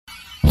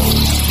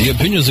The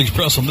opinions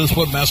expressed on this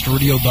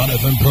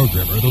WebmasterRadio.fm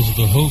program are those of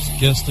the host,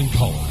 guests, and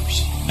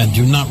callers, and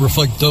do not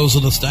reflect those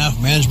of the staff,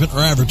 management, or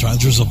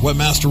advertisers of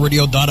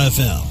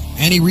WebmasterRadio.fm.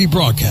 Any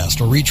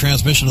rebroadcast or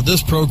retransmission of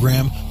this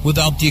program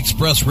without the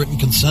express written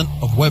consent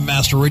of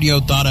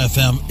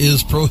WebmasterRadio.fm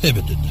is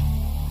prohibited.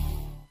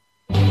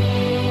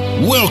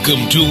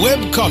 Welcome to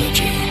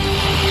Webcology.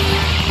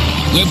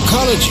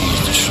 Webcology is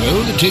the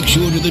show that takes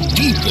you into the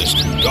deepest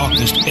and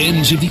darkest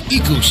ends of the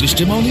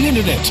ecosystem on the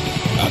internet.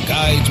 Our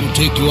guides will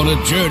take you on a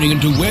journey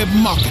into web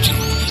marketing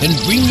and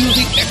bring you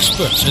the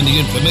experts and the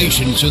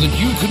information so that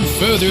you can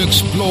further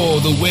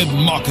explore the web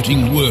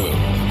marketing world.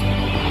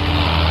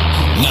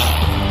 Now,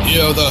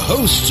 here are the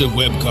hosts of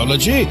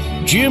Webcology,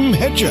 Jim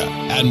Hedger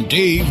and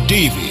Dave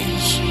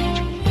Davies.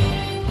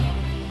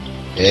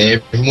 Hey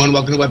everyone,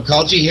 welcome to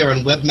Webcology here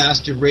on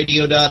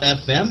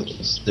WebmasterRadio.fm.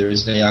 It's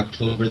Thursday,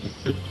 October the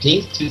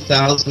 15th,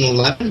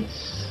 2011.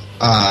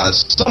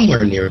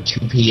 Somewhere near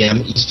 2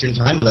 p.m. Eastern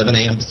Time, 11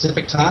 a.m.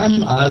 Pacific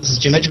Time. This is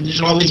Jim Hedger from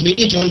Digital Always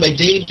Media, joined by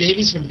Dave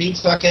Davies from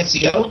Beanstalk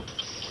SEO.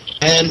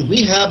 And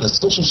we have a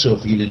social show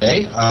for you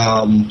today.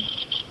 A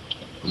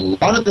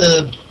lot of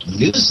the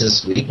news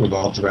this week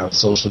revolved around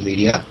social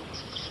media.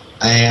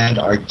 And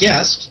our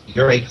guest,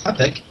 Yuri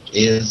Klepek,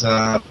 is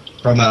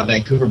from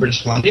Vancouver,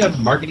 British Columbia,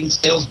 marketing,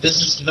 sales,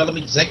 business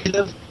development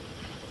executive,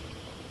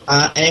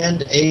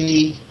 and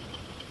a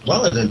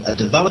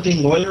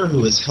developing lawyer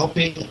who is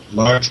helping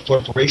large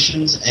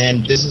corporations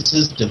and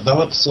businesses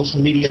develop social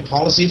media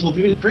policies. We'll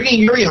be bringing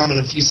Yuri on in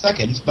a few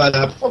seconds, but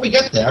before we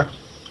get there,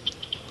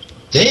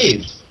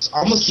 Dave, it's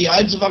almost the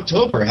Ides of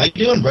October. How you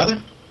doing,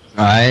 brother?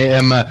 I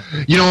am,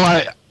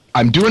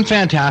 I'm doing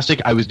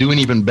fantastic. I was doing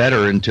even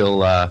better until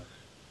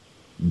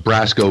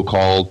Brasco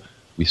called.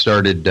 We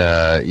started,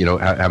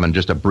 having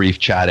just a brief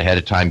chat ahead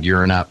of time,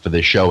 gearing up for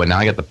this show, and now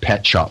I got the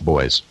Pet Shop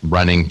Boys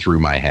running through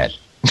my head.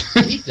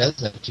 He does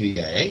that to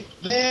you, eh?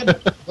 Man,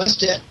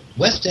 West End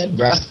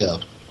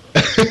Brasco.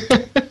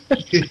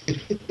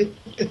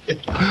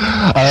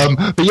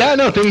 But yeah,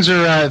 no, things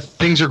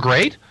are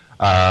great.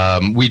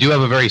 We do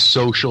have a very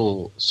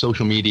social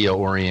media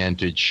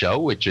oriented show,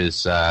 which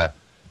is, I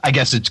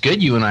guess it's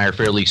good. You and I are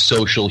fairly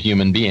social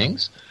human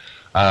beings.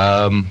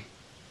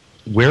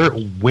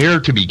 Where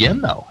to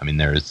begin, though? I mean,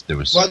 there was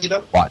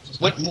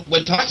lots.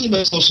 When talking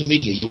about social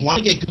media, you want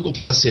to get Google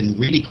Plus in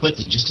really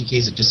quickly, just in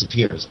case it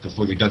disappears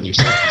before you're done your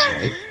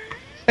sentence,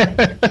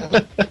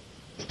 right?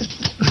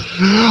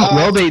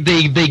 Well,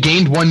 they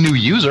gained one new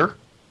user.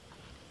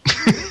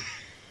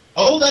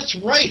 Oh, that's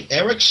right,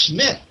 Eric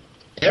Schmidt.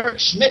 Eric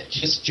Schmidt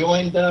just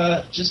joined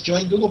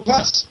Google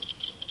Plus.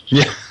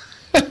 Yeah,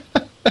 kind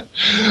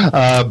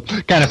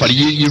of funny.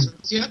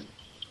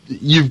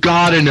 You've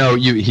got to know,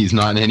 he's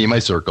not in any of my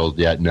circles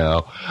yet,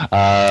 no.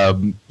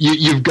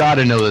 You've got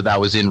to know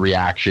that was in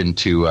reaction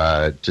to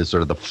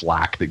sort of the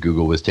flack that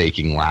Google was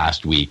taking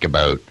last week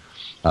about,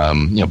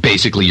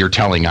 basically you're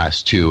telling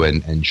us to,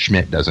 and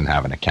Schmidt doesn't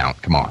have an account.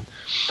 Come on.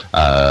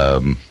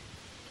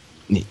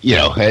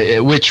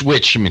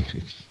 Which, I mean,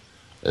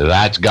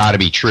 that's got to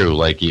be true.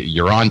 Like,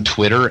 you're on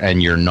Twitter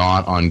and you're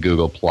not on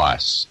Google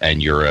Plus,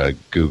 and you're a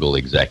Google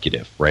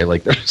executive, right?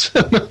 Like, there's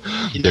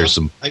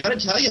some. I got to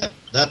tell you,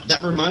 that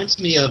reminds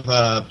me of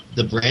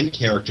the brand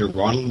character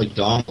Ronald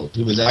McDonald,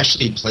 who was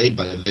actually played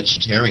by a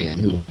vegetarian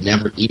who would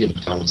never eat a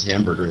McDonald's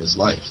hamburger in his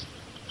life.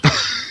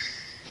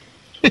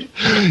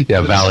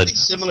 Yeah, valid.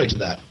 Similar to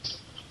that.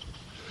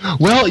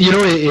 Well,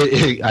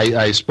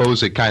 I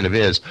suppose it kind of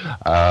is.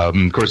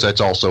 Of course,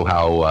 that's also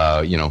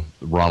how,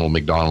 Ronald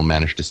McDonald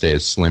managed to stay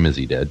as slim as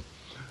he did.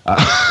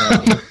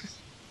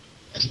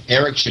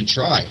 Eric should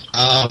try.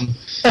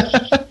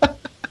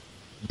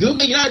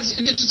 Google,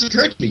 it just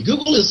occurred to me,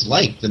 Google is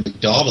like the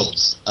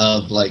McDonald's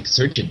of,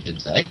 search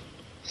engines, eh?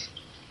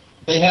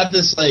 They have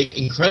this,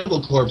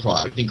 incredible core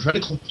product,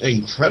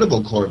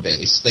 incredible core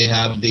base. They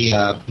have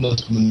the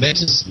most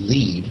momentous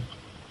lead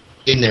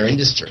in their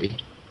industry.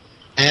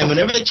 And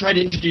whenever they try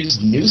to introduce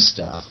new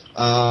stuff,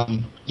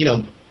 9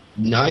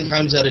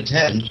 times out of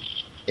 10,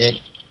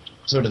 it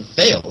sort of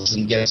fails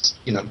and gets,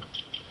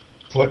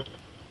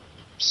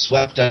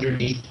 swept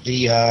underneath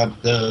the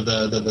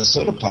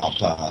soda pop,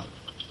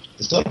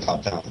 the soda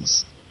pop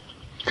fountains.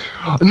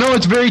 No,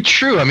 it's very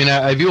true. I mean,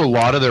 I view a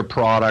lot of their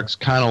products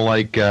kind of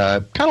like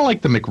the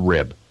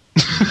McRib.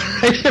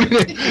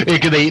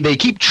 They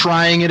keep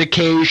trying it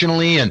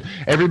occasionally, and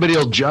everybody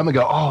will jump and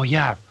go, "Oh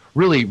yeah,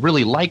 really,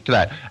 really liked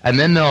that," and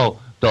then they'll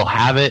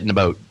have it,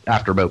 and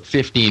after about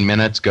 15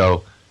 minutes,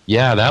 go,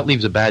 "Yeah, that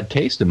leaves a bad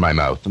taste in my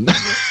mouth," and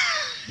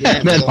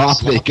then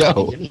off they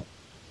go.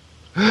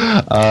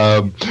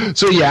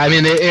 So yeah, I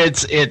mean,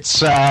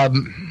 it's.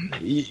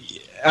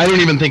 I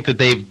don't even think that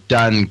they've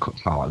done.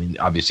 Well, I mean,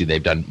 obviously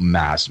they've done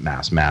mass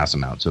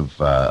amounts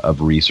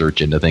of research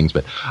into things,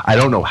 but I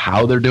don't know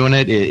how they're doing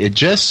it. It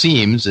just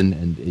seems,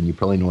 and you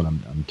probably know what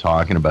I'm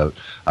talking about,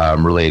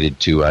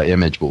 related to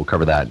image, but we'll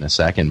cover that in a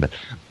second. But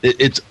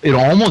it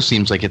almost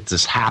seems like it's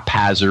this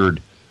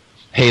haphazard.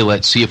 Hey,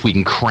 let's see if we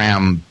can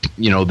cram,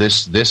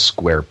 this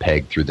square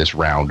peg through this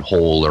round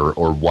hole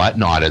or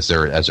whatnot as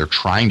they're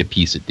trying to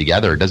piece it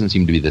together. It doesn't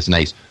seem to be this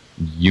nice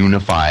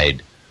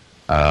unified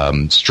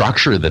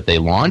structure that they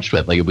launched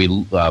with. Like if we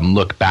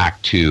look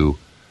back to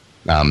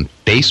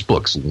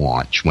Facebook's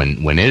launch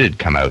when it had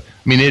come out,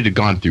 I mean, it had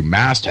gone through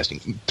mass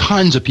testing.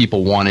 Tons of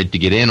people wanted to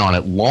get in on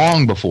it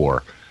long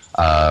before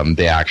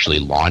they actually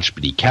launched,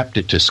 but he kept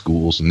it to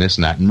schools and this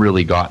and that, and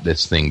really got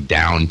this thing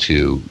down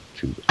to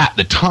at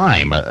the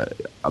time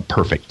a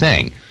perfect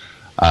thing.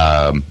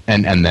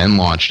 And then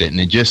launched it, and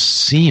it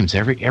just seems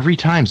every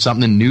time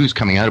something new's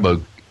coming out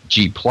about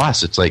G+,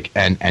 it's like,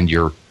 and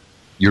you're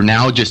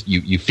now just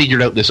you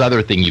figured out this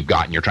other thing you've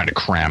got, and you're trying to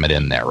cram it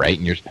in there, right?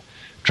 And you're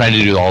trying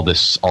to do all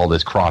this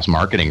cross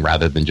marketing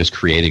rather than just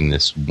creating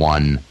this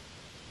one,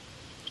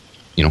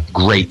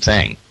 great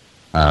thing.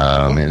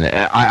 And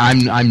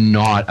I'm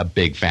not a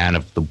big fan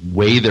of the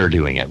way they're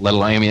doing it. Let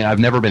alone, I mean, I've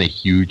never been a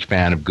huge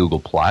fan of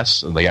Google+.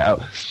 Like,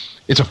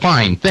 it's a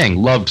fine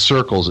thing, love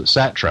circles,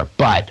 etc.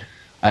 But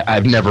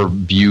I've never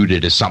viewed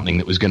it as something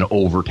that was going to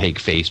overtake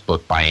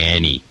Facebook by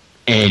any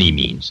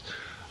means.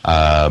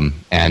 And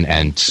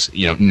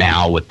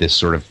now with this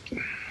sort of,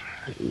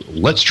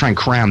 let's try and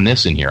cram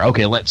this in here.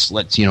 Okay, let's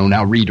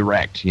now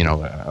redirect,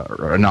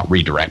 or not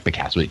redirect the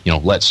cast, but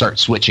let's start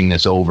switching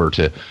this over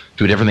to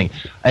a different thing.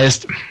 I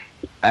just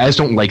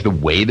don't like the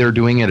way they're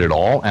doing it at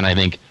all, and I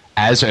think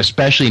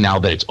especially now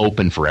that it's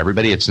open for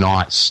everybody, it's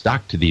not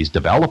stuck to these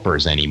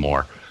developers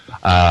anymore.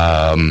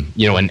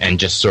 And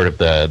just sort of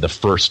the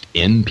first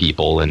in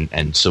people,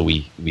 and so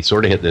we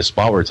sort of hit this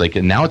spot where it's like,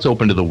 and now it's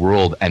open to the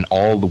world, and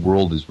all the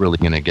world is really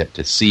going to get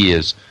to see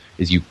is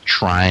you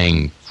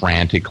trying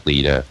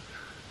frantically to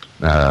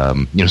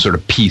sort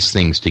of piece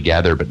things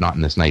together, but not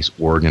in this nice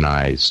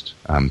organized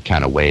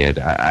kind of way.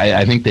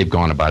 I think they've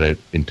gone about it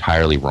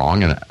entirely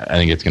wrong, and I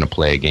think it's going to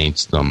play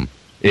against them.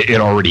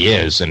 It already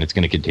is, and it's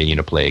going to continue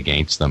to play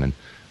against them. And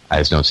I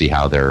just don't see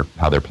how they're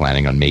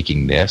planning on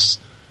making this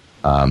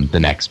the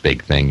next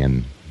big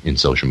thing in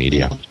social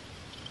media.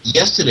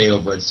 Yesterday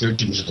over at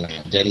Search Engine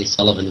Land, Danny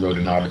Sullivan wrote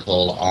an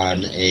article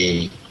on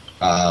a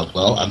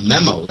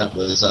memo that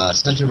was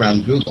sent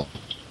around Google.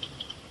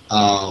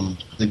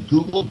 The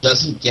Google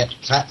doesn't get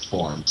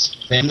platforms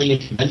family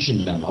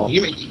intervention memo.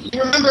 You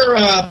remember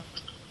a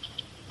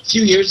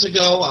few years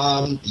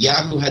ago,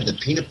 Yahoo had the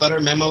peanut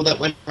butter memo that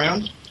went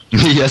around?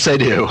 Yes, I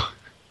do.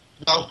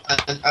 Well,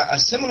 a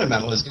similar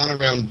memo has gone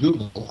around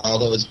Google,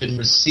 although it's been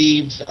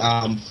received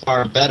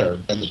far better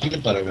than the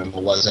peanut butter memo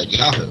was at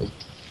Yahoo.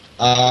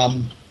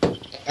 And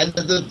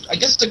I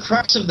guess the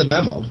crux of the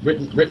memo,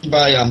 written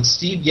by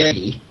Steve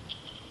Yegi,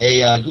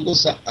 a Google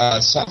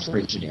software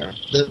engineer,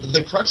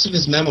 the crux of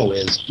his memo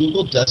is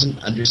Google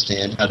doesn't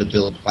understand how to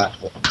build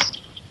platforms.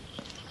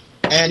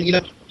 And,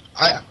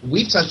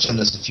 we've touched on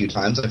this a few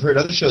times. I've heard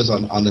other shows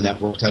on the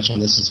network touch on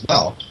this as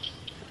well.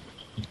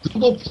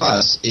 Google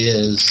Plus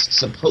is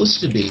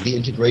supposed to be the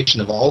integration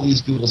of all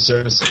these Google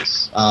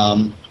services.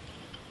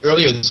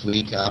 Earlier this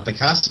week,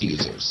 Picasso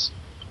users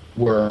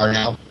are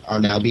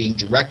now being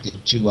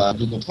directed to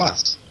Google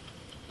Plus,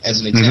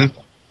 as an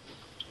example.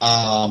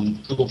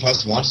 Google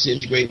Plus wants to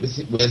integrate with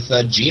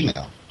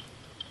Gmail.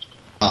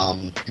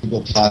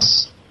 Google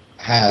Plus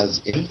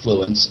has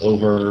influence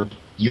over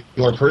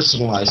your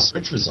personalized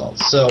search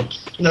results. So,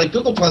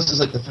 Google Plus is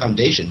like the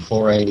foundation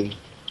for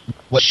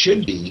what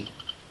should be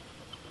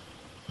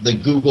the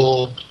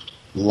Google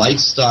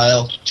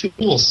lifestyle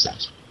tool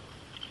set.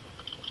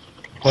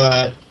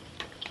 But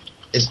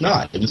it's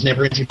not. It was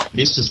never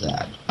introduced as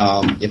that.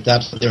 If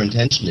that's what their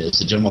intention is,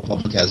 the general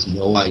public has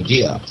no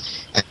idea.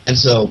 And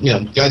so,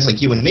 guys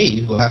like you and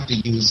me who have to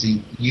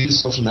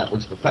use social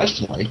networks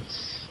professionally,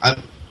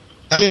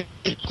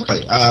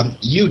 quickly,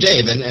 you,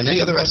 Dave, and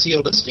any other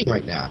SEO listening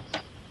right now,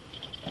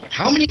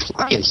 how many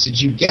clients did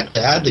you get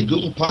to add the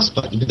Google Plus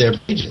button to their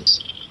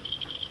pages?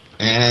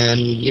 And,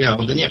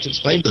 then you have to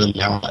explain to them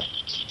how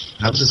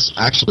is this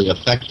actually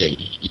affecting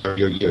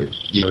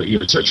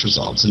your search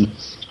results. And,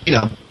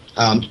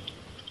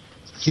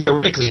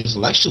 theoretically,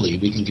 intellectually,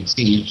 we can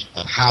conceive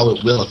of how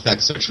it will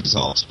affect search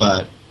results,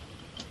 but,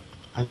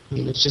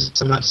 it's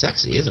just not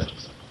sexy, is it?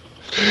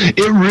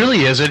 It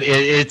really isn't.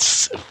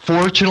 It's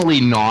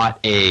fortunately not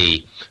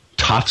a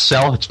tough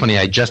sell. It's funny,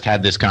 I just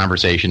had this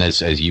conversation,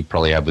 as you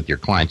probably have with your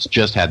clients,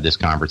 just had this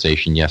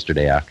conversation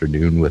yesterday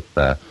afternoon with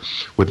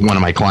one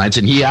of my clients,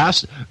 and he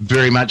asked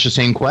very much the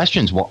same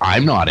questions. Well,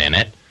 I'm not in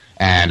it,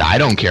 and I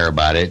don't care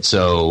about it,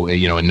 so,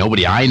 and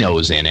nobody I know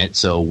is in it,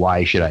 so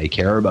why should I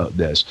care about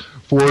this?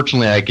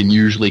 Fortunately, I can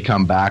usually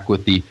come back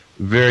with the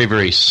very,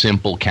 very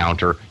simple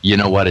counter. You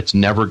know what? It's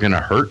never going to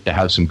hurt to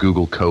have some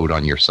Google code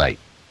on your site.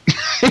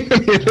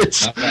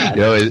 It's,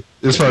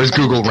 as far as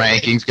Google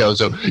rankings go.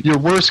 So your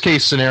worst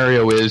case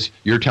scenario is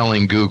you're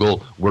telling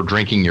Google we're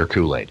drinking your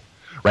Kool-Aid,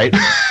 right?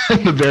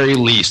 At the very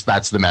least,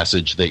 that's the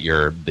message that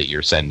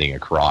you're sending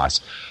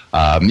across.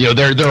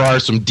 There are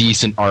some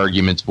decent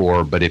arguments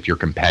for, but if your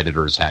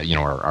competitors have,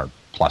 are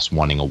plus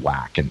wanting a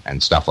whack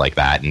and stuff like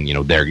that, and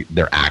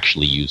they're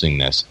actually using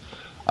this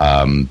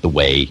the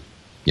way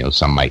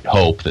some might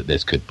hope that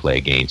this could play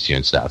against you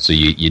and stuff. So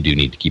you do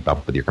need to keep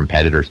up with your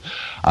competitors.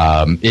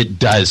 It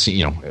does,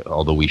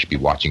 although we should be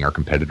watching our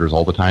competitors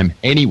all the time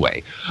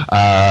anyway.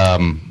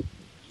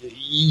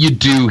 you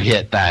do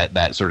hit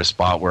that sort of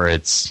spot where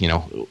it's,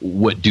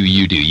 what do?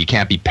 You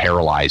can't be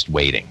paralyzed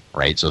waiting,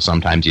 right? So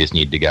sometimes you just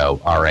need to go,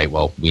 all right,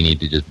 well, we need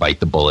to just bite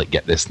the bullet,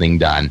 get this thing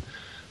done,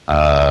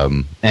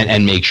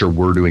 and make sure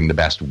we're doing the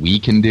best we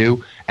can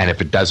do. And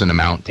if it doesn't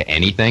amount to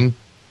anything,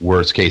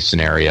 worst case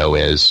scenario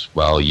is,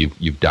 well,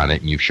 you've done it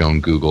and you've shown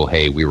Google,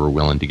 hey, we were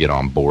willing to get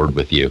on board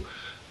with you.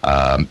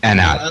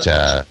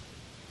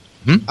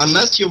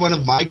 Unless you're one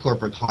of my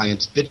corporate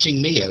clients bitching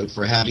me out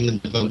for having them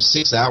devote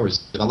 6 hours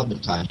of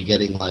development time to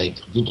getting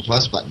Google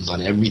Plus buttons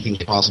on everything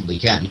they possibly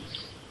can.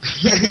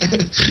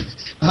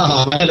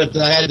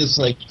 I had this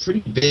pretty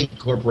big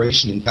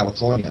corporation in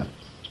California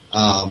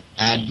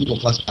add Google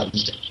Plus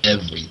buttons to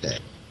everything.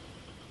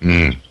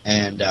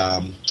 And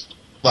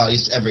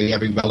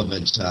every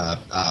relevant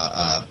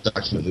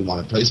document we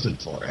wanted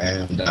placement for,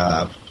 and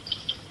I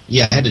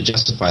had to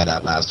justify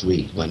that last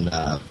week when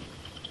the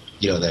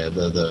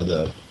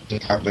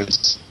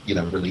departments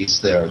release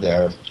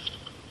their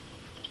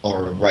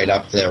or write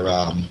up their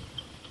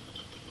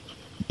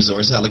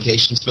resource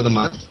allocations for the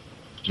month.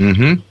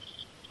 Mm-hmm.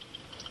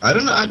 I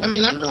don't know. I don't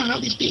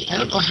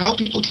know how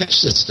people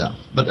catch this stuff,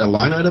 but a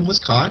line item was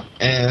caught,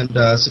 and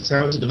 6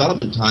 hours of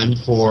development time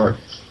for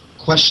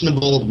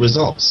questionable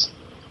results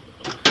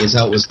is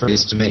how it was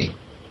phrased to me.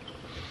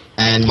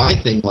 And my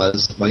thing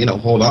was,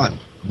 hold on,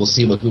 we'll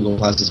see what Google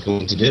Plus is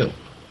going to do.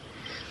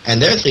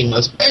 And their thing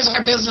was, where's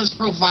our business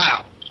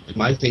profile? And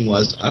my thing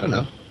was, I don't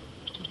know.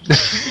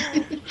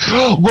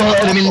 Well,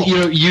 I mean,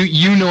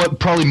 you know it.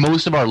 Probably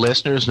most of our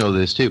listeners know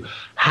this too.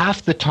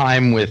 Half the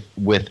time with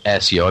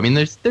SEO, I mean,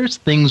 there's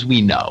things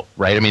we know,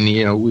 right? I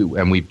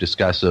mean, we've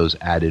discussed those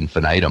ad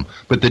infinitum.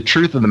 But the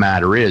truth of the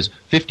matter is,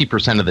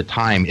 50% of the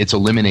time, it's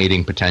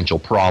eliminating potential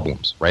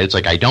problems, right? It's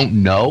I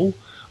don't know,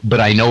 but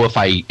I know if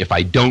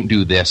I don't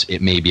do this,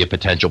 it may be a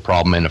potential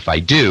problem, and if I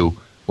do,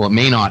 well, it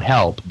may not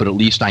help, but at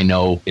least I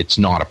know it's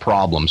not a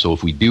problem. So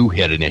if we do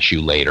hit an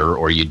issue later,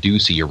 or you do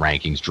see your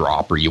rankings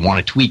drop, or you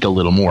want to tweak a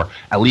little more,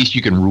 at least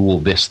you can rule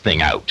this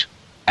thing out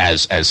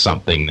as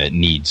something that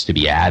needs to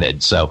be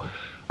added. So,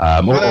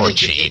 or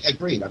change.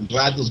 Agreed. I'm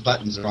glad those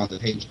buttons are on the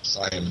pages.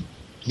 I am,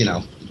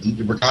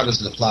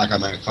 regardless of the flag I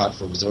might have caught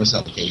for resource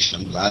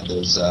allocation, I'm glad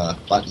those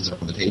buttons are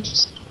on the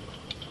pages.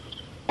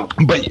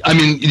 But, I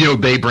mean,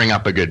 they bring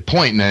up a good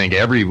point, and I think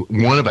every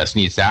one of us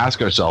needs to ask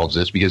ourselves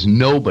this, because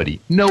no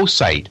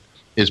site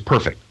is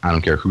perfect. I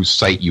don't care whose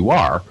site you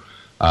are.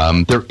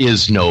 There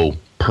is no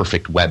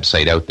perfect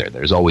website out there.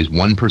 There's always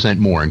 1%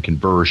 more in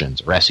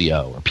conversions, or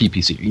SEO, or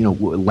PPC,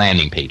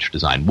 landing page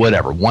design,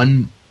 whatever.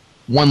 One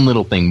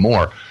little thing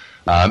more.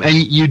 And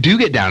you do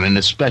get down, and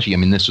especially, I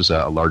mean, this was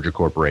a larger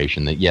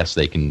corporation that, yes,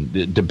 they can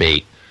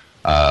debate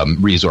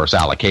resource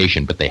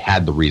allocation, but they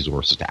had the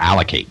resources to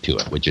allocate to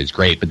it, which is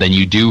great. But then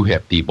you do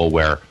hit people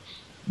where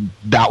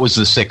that was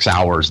the 6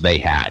 hours they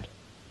had.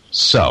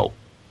 So,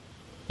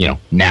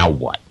 now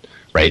what?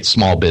 Right?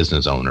 Small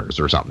business owners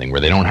or something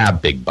where they don't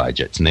have big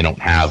budgets, and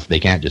they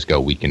can't just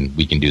go, we can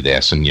do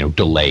this and,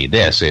 delay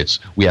this. It's,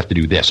 we have to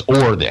do this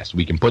or this.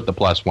 We can put the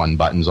 +1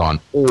 buttons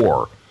on,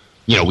 or,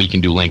 we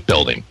can do link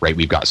building, right?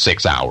 We've got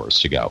 6 hours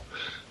to go.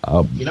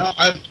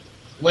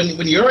 When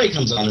Yuri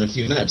comes on in a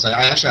few minutes,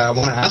 I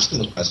want to ask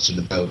him a question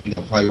about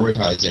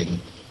prioritizing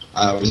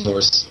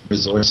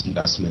resource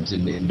investment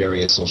in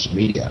various social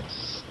media,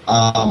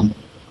 and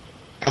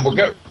we're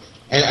going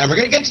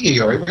to get to you,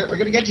 Yuri. We're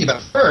going to get to you,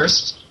 but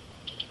first,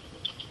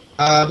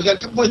 we got a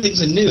couple more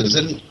things in news,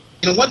 and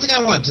one thing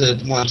I wanted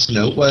to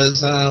note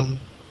was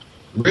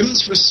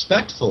RIM's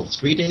respectful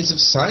 3 days of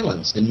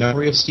silence in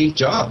memory of Steve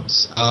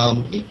Jobs.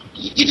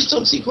 You just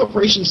don't see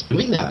corporations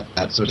doing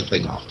that sort of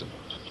thing often.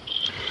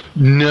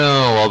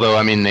 No, although,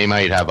 I mean, they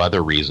might have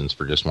other reasons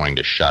for just wanting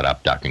to shut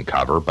up, duck, and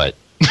cover, but...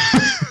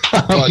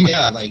 Well,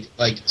 yeah,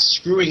 like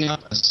screwing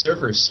up a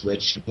server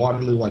switch in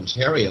Waterloo,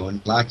 Ontario,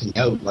 and blacking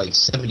out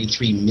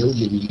 73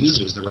 million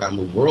users around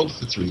the world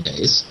for 3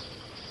 days.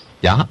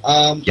 Yeah,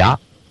 yeah.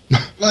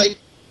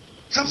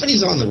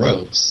 Companies on the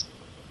ropes.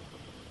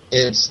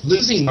 It's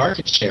losing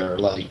market share,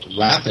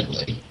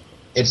 rapidly.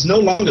 It's no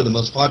longer the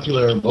most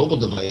popular mobile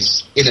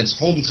device in its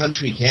home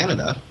country,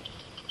 Canada.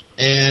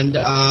 And,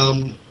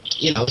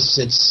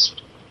 its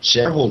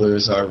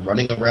shareholders are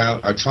running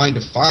around, are trying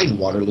to find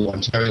Waterloo,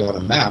 Ontario on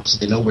a map so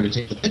they know where to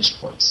take the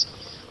pitchforks.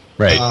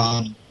 Right.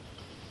 I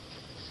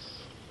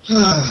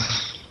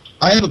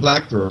have a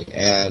BlackBerry,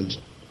 and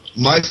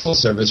my full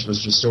service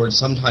was restored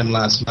sometime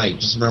last night.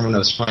 Just remember when I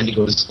was trying to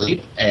go to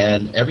sleep,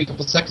 and every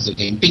couple of seconds it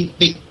came, bing,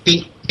 bing,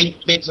 bing, bing,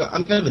 bing. So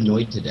I'm kind of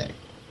annoyed today.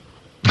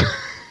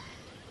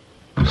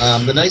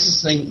 The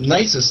nicest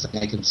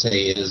thing I can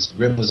say is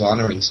RIM was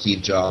honoring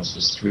Steve Jobs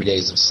with 3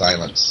 days of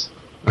silence.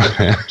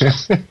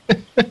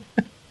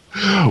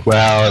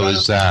 Well, it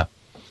was a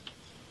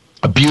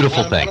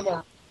beautiful thing.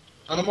 On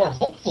a more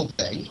hopeful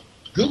thing,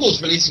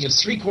 Google's releasing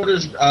its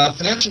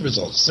financial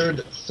results,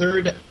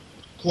 third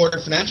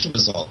quarter financial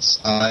results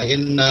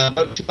in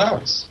about 2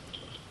 hours.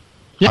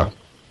 Yeah.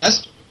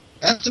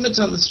 Estimates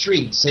on the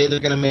street say they're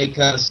going to make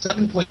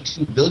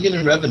 $7.2 billion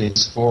in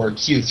revenues for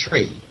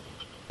Q3.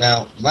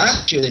 Now,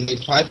 last year they made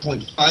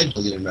 $5.5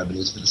 billion in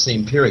revenues for the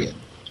same period.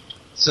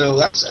 So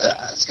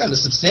that's kind of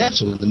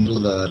substantial in the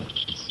middle of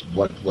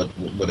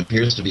what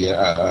appears to be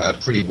a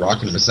pretty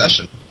rocking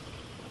recession.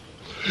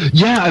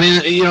 Yeah, I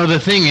mean, the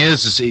thing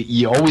is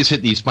you always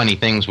hit these funny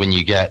things when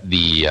you get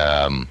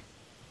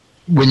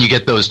when you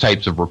get those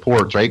types of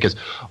reports, right? Because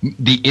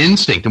the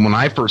instinct, and when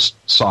I first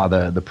saw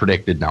the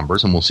predicted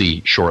numbers, and we'll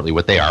see shortly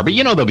what they are, but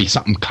there'll be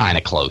something kind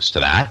of close to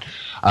that.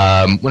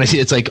 When I see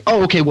it's like,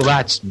 oh, okay, well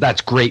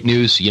that's great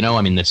news.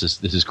 I mean, this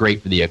is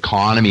great for the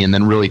economy, and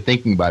then really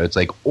thinking about it, it's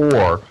like,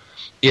 or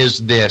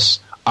is this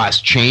us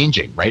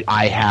changing, right?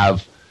 I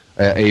have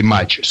a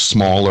much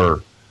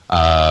smaller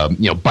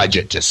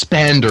budget to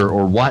spend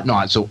or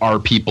whatnot. So are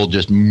people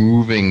just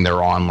moving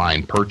their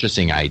online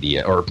purchasing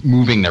idea or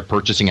moving their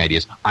purchasing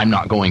ideas? I'm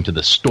not going to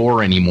the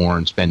store anymore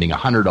and spending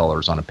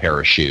 $100 on a pair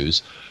of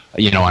shoes.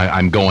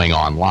 I'm going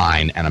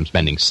online and I'm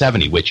spending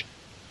 $70, which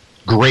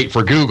great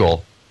for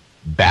Google,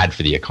 bad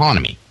for the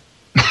economy.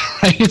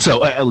 Right?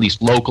 So at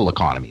least local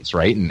economies,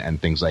 right?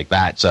 And things like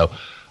that. So,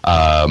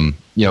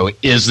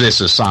 is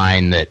this a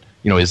sign that,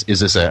 is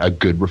this a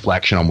good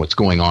reflection on what's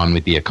going on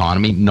with the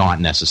economy?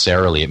 Not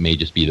necessarily. It may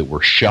just be that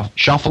we're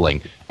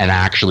shuffling and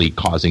actually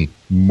causing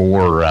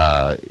more,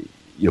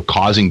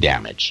 causing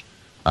damage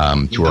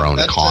to our own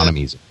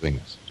economies doing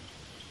this.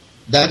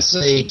 That's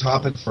a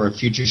topic for a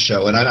future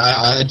show, and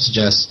I'd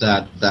suggest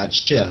that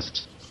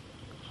shift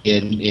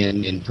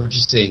in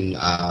purchasing,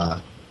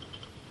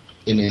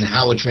 in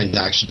how a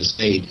transaction is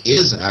made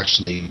is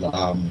actually,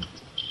 a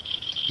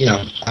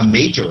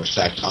major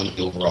effect on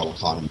the overall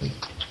economy.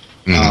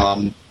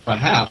 Mm-hmm.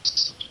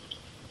 Perhaps,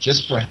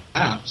 just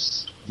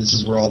perhaps, this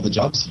is where all the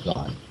jobs have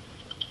gone.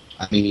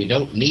 I mean, you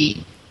don't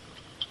need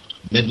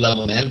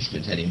mid-level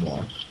management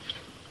anymore.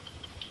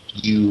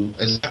 You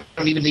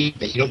don't need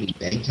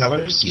bank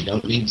tellers. You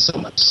don't need so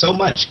much. So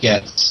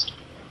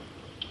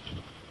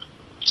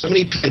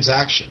many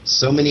transactions,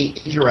 so many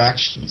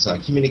interactions,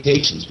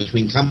 communications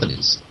between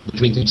companies,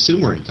 between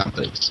consumer and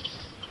companies,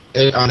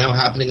 are now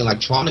happening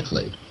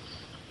electronically.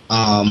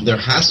 There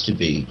has to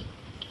be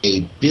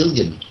a $1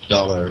 billion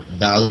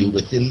value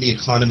within the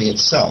economy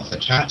itself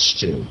attached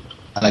to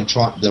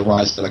the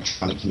rise of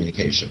electronic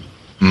communication.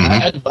 Mm-hmm.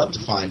 I'd love to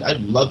find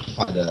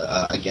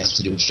a guest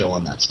to do a show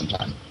on that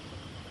sometime.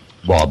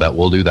 Well, I bet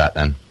we'll do that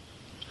then.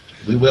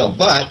 We will,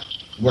 but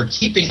we're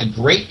keeping a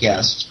great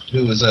guest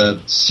who is a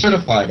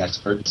certified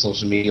expert in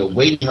social media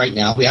waiting right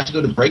now. We have to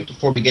go to break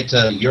before we get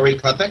to Yuri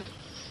Klepek.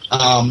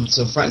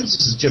 So, friends,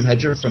 this is Jim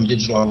Hedger from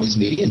Digital Always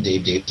Media and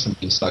Dave Davis from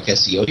Beanstalk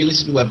SEO. You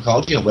listen to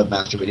Webcology on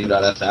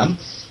webmasterradio.fm.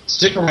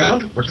 Stick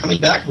around. We're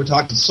coming back. We're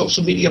talking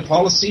social media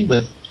policy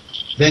with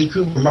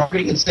Vancouver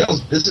Marketing and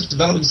Sales Business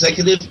Development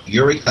Executive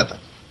Yuri Klepek.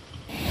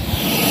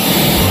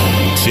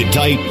 Sit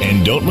tight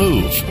and don't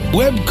move.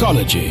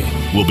 Webcology.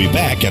 We'll be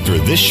back after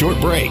this short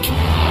break.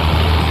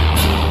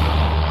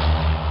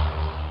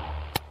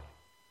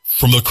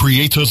 From the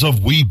creators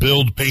of We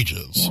Build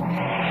Pages,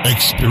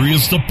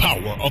 experience the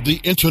power of the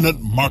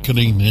Internet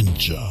Marketing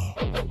Ninja.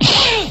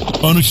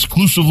 An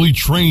exclusively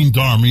trained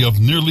army of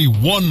nearly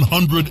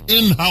 100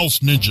 in-house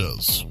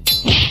ninjas.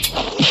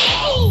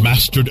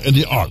 Mastered in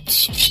the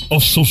arts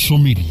of social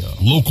media,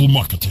 local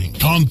marketing,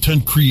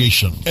 content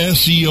creation,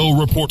 SEO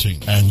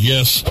reporting, and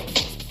yes,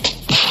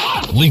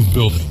 link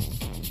building.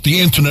 The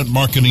Internet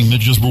Marketing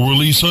Ninjas will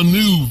release a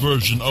new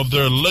version of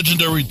their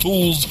legendary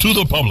tools to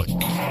the public.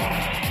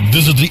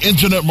 Visit the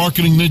Internet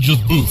Marketing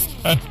Ninjas booth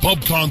at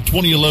PubCon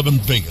 2011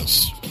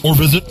 Vegas or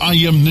visit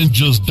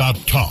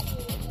imninjas.com.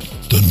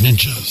 The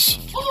ninjas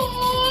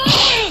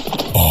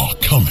are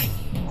coming.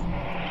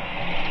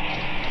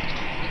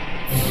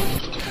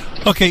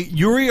 Okay,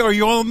 Yuri, are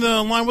you on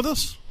the line with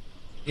us?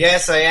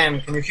 Yes, I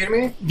am. Can you hear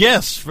me?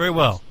 Yes, very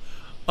well.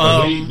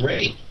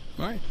 Great.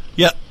 All right.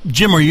 Yeah,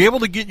 Jim, are you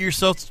able to get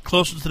yourself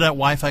closer to that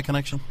Wi-Fi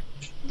connection?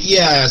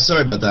 Yeah,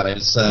 sorry about that. I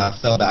just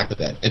fell back a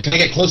bit. Can I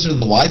get closer to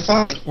the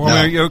Wi-Fi? Or no.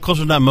 Are you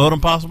closer to that modem,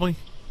 possibly?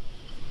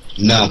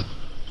 No.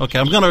 Okay,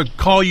 I'm going to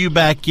call you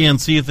back in,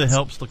 see if it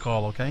helps the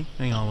call, okay?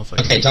 Hang on one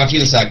second. Okay, talk to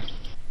you in a sec.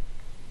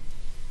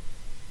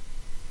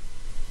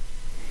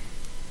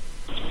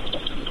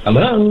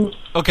 Hello?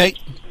 Okay.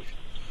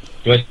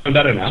 Do I sound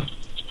better now?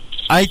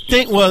 I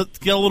think, well, it's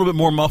got a little bit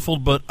more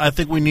muffled, but I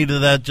think we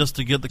needed that just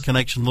to get the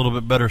connection a little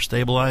bit better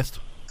stabilized.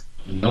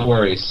 No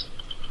worries.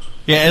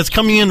 Yeah, it's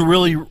coming in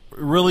really, it's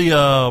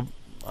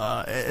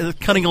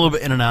cutting a little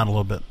bit in and out a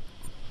little bit.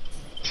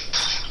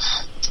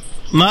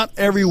 Not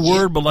every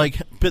word, but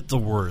like bits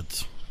of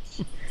words.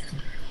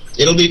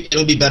 It'll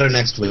be better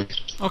next week.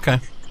 Okay.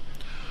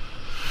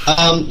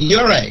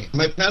 Yuri, am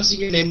I pronouncing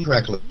your name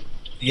correctly?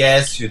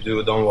 Yes, you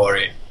do. Don't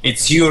worry.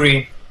 It's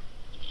Yuri.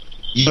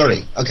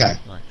 Yuri. Okay.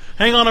 All right.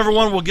 Hang on,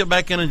 everyone. We'll get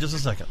back in just a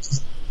second.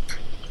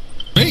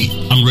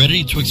 Hey, I'm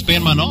ready to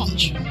expand my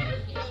knowledge.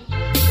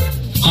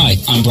 Hi,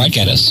 I'm Brett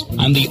Geddes.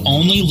 I'm the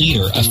only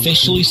leader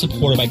officially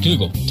supported by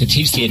Google to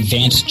teach the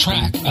advanced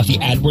track of the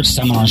AdWords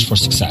Seminars for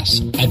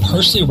Success. I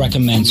personally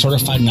recommend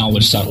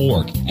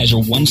CertifiedKnowledge.org as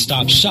your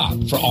one-stop shop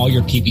for all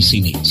your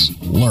PPC needs.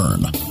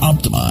 Learn,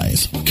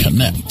 optimize,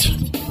 connect.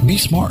 Be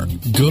smart.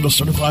 Go to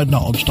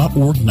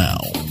CertifiedKnowledge.org now.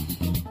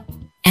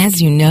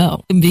 As you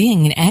know,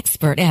 being an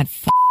expert at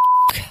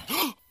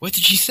What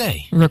did she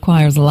say?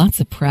 requires lots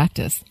of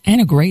practice and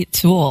a great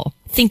tool.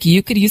 Think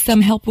you could use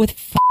some help with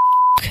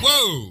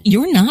Whoa!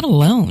 You're not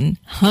alone.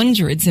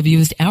 Hundreds have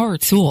used our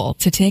tool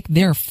to take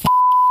their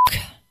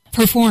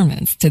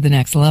performance to the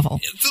next level.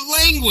 The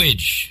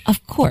language!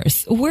 Of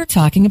course, we're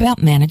talking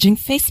about managing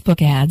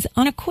Facebook ads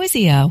on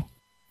Acquisio.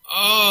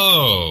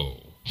 Oh.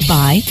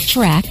 Buy,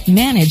 track,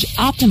 manage,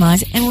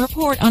 optimize, and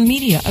report on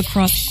media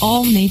across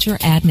all major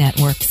ad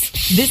networks.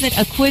 Visit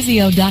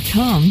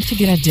Acquisio.com to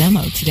get a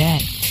demo today.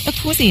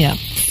 Acquisio.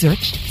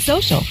 Search,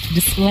 social,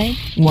 display,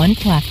 one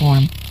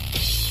platform.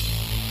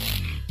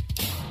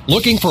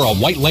 Looking for a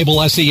white label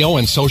SEO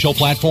and social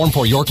platform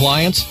for your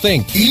clients?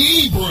 Think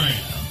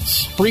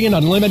eBrands. Free and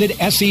unlimited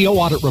SEO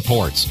audit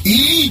reports.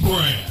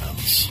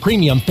 eBrands.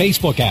 Premium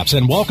Facebook apps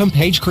and welcome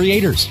page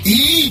creators.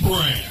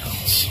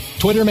 eBrands.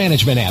 Twitter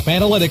management app,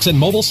 analytics, and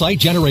mobile site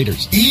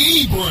generators.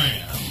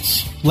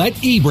 eBrands. Let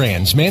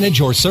eBrands manage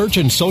your search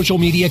and social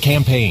media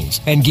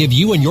campaigns and give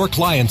you and your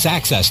clients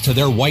access to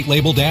their white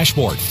label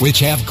dashboard, which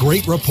have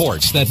great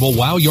reports that will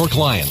wow your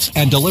clients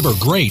and deliver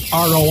great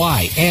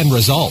ROI and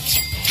results.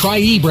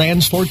 Try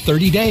eBrands for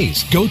 30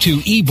 days. Go to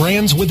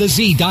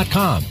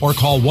eBrandsWithAZ.com or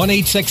call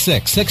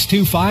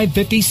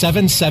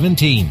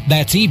 1-866-625-5717.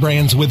 That's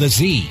eBrands with a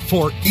Z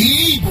for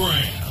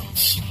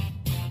eBrands.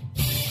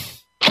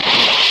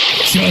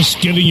 Just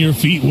getting your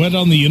feet wet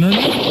on the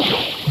internet?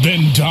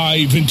 Then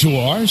dive into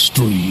our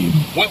stream.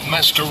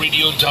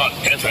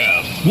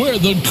 WebmasterRadio.fm. We're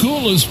the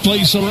coolest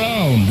place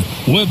around.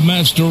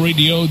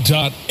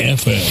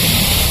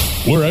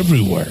 WebmasterRadio.fm. We're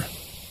everywhere.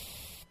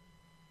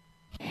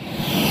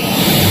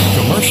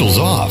 Commercials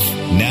off.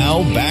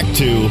 Now back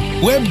to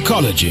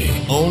Webcology,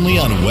 only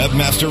on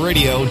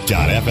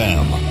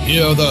WebmasterRadio.fm.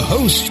 Here are the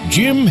hosts,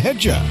 Jim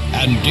Hedger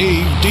and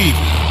Dave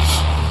Davies.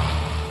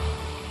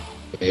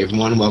 Hey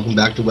everyone, welcome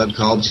back to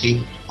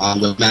Webcology on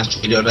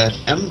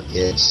WebmasterRadio.fm.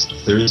 It's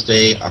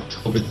Thursday,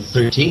 October the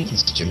 13th.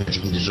 It's Jim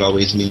Hedger from Digital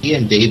Always Media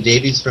and Dave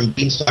Davies from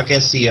Beanstalk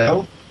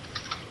SEO.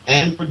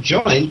 And we're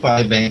joined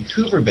by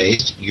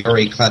Vancouver-based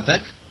Yuri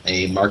Klepek,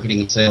 a marketing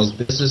and sales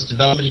business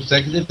development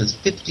executive with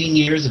 15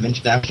 years of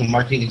international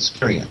marketing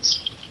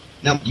experience.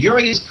 Now,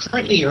 Yuri is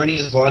currently earning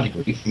his law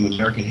degree from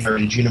American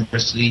Heritage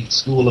University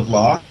School of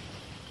Law,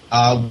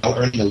 while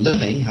earning a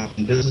living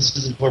helping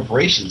businesses and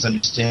corporations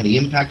understand the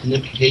impact and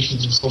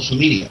implications of social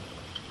media.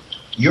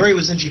 Yuri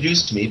was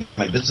introduced to me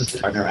by my business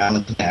partner,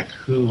 Alan Knack,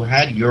 who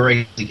had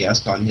Yuri as a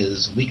guest on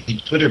his weekly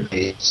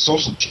Twitter-based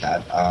social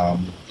chat a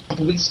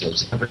couple weeks ago,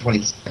 September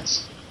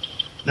 26th.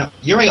 Now,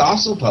 Yuri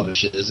also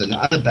publishes an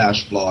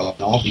unabashed blog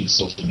on all things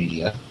social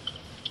media.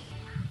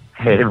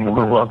 Hey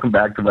everyone, welcome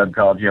back to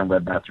Webcology on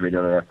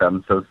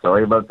WebmasterRadio.fm. So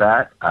sorry about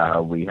that.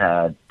 We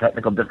had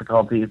technical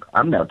difficulties.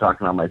 I'm now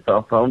talking on my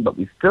cell phone, but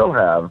we still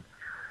have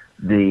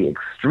the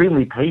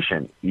extremely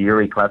patient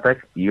Yuri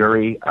Klepek.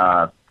 Yuri,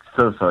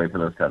 so sorry for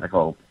those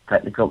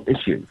technical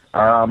issues.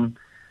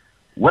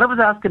 What I was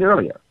asking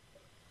earlier.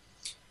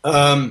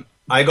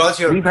 I got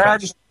your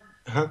question.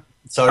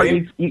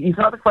 Sorry? You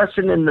saw the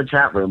question in the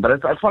chat room, but I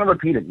just want to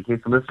repeat it in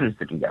case the listeners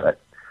didn't get it.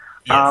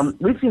 Yes.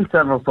 We've seen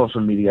several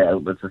social media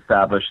outlets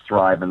establish,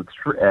 thrive, and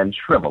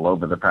shrivel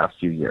over the past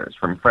few years,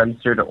 from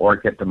Friendster to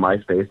Orkut to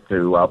MySpace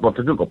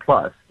to Google+.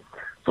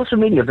 Social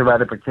media is a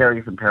rather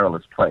precarious and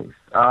perilous place.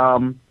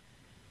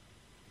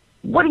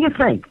 What do you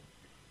think?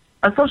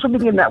 A social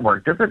media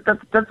network, does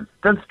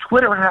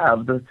Twitter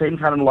have the same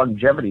kind of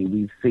longevity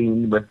we've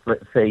seen with,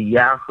 say,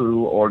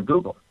 Yahoo or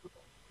Google?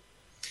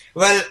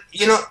 Well,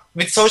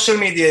 with social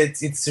media,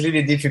 it's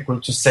really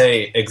difficult to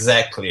say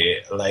exactly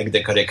like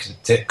the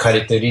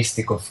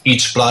characteristic of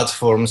each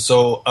platform.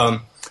 So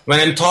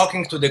when I'm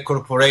talking to the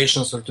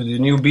corporations or to the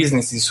new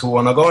businesses who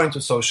want to go into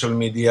social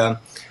media,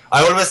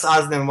 I always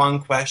ask them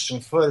one question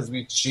first,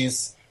 which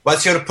is,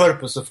 what's your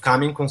purpose of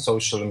coming on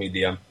social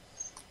media?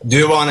 Do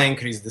you want to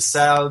increase the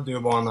sale? Do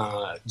you want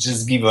to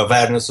just give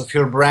awareness of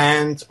your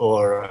brand?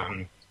 Or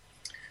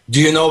do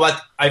you know what?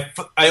 I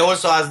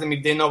also ask them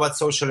if they know what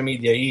social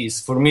media is.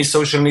 For me,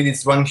 social media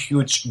is one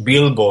huge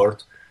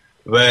billboard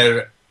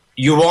where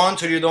you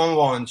want or you don't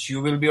want,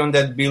 you will be on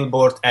that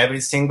billboard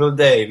every single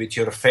day with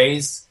your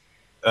face,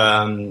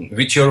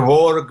 with your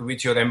work,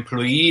 with your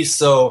employees.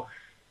 So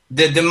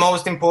the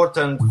most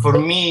important for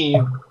me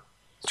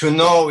to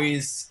know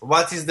is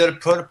what is their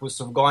purpose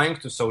of going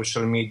to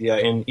social media,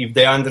 and if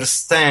they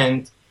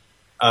understand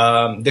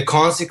the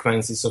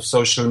consequences of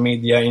social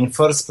media in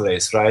first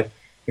place, right?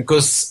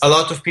 Because a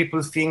lot of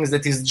people think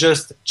that it's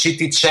just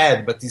chitty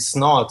chat, but it's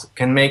not.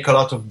 Can make a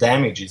lot of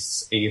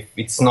damages if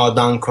it's not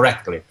done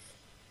correctly.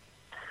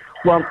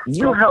 Well,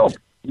 you help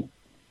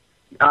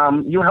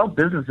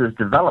businesses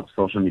develop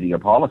social media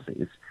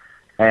policies,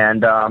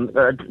 And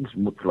I'd just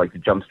like to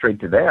jump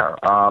straight to there.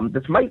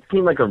 This might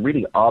seem like a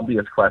really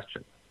obvious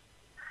question.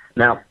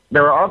 Now,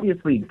 there are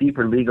obviously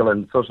deeper legal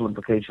and social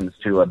implications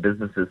to a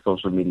business's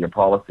social media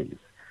policies.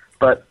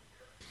 But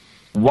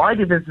why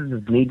do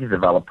businesses need to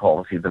develop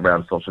policies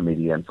around social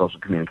media and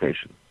social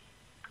communication?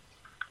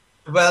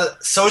 Well,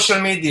 social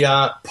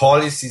media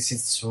policies,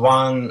 it's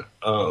one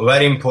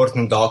very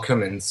important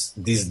document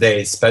these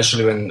days,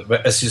 especially when,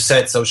 as you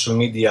said, social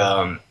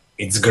media,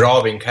 it's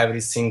growing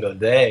every single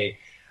day.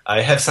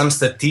 I have some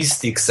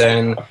statistics,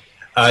 and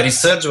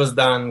research was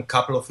done a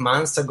couple of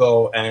months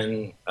ago,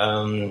 and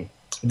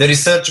the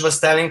research was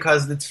telling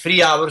us that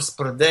 3 hours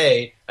per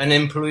day an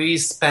employee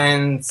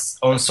spends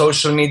on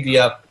social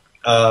media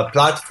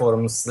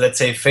platforms, let's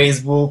say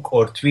Facebook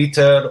or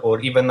Twitter or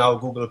even now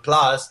Google+,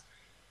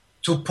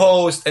 to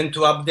post and to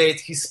update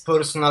his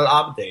personal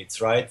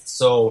updates, right?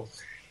 So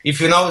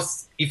if you now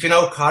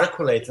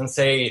calculate and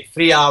say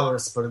 3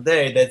 hours per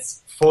day,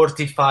 that's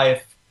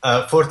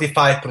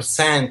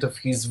 45% of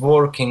his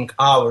working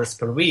hours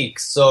per week.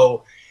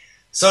 So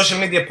social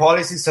media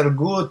policies are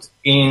good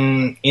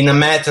in a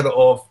matter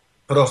of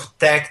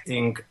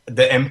protecting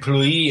the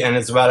employee and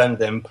as well as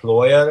the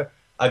employer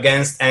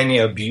against any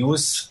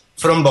abuse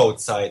from both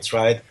sides,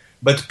 right?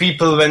 But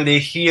people, when they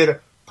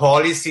hear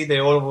policy, they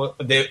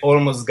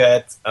almost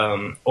get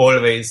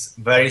always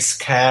very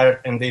scared,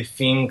 and they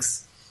think,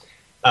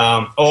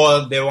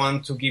 they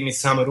want to give me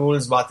some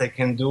rules what I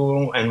can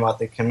do and what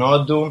I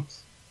cannot do.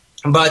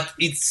 But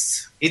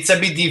it's a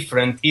bit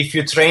different. If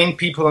you train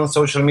people on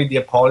social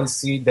media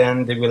policy,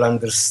 then they will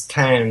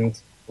understand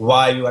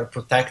why you are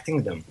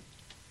protecting them.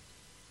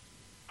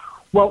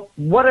 Well,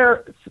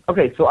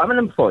 so I'm an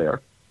employer.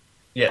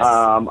 Yes.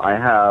 I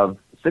have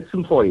 6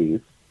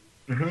 employees.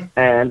 Mm-hmm.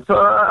 And so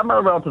I'm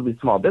a relatively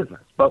small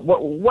business. But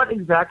what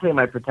exactly am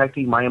I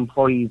protecting my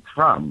employees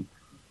from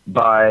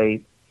by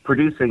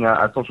producing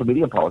a social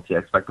media policy I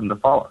expect them to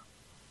follow?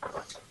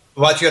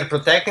 What you're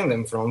protecting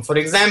them from. For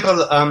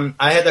example,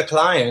 I had a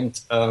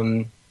client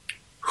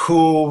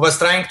who was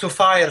trying to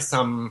fire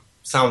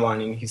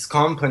someone in his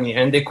company,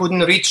 and they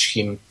couldn't reach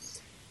him.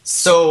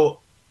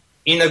 So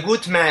in a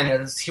good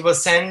manner, he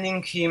was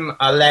sending him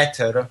a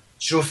letter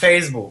through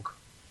Facebook.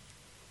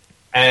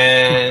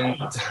 And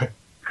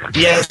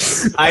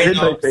yes, I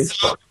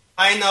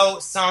know,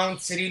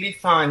 sounds really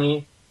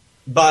funny,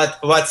 but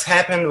what's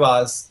happened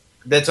was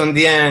that on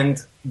the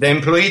end, the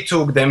employee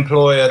took the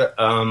employer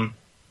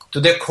to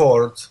the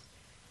court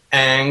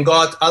and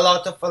got a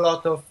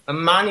lot of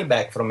money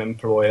back from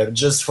employer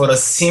just for a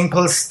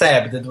simple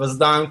step that was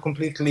done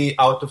completely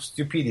out of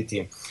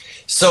stupidity.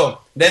 So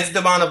that's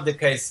the one of the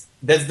case.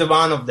 That's the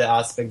one of the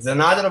aspects.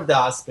 Another of the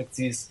aspects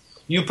is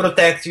you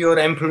protect your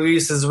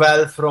employees as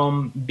well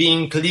from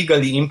being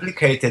legally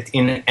implicated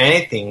in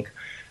anything.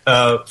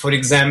 For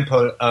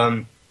example,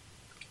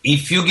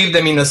 if you give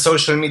them in a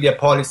social media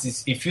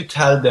policies, if you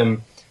tell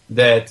them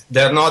that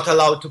they're not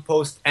allowed to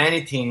post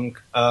anything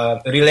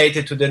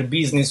related to their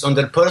business on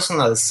their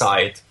personal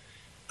site,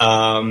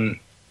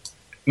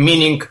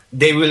 meaning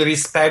they will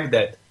respect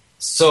that.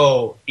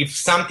 So if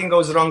something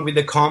goes wrong with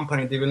the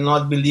company, they will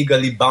not be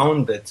legally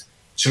bounded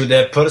through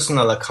their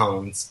personal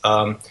accounts.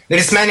 There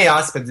is many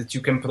aspects that you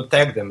can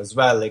protect them as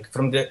well, like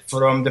from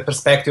the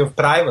perspective of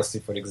privacy,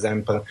 for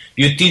example.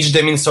 You teach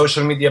them in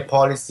social media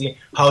policy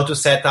how to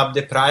set up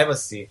the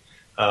privacy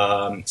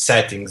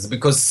settings,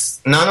 because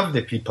none of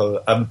the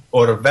people,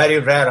 or a very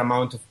rare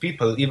amount of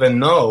people, even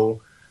know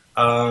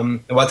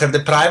what are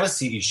the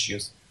privacy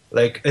issues.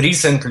 Like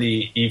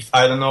recently, if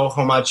I don't know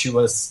how much you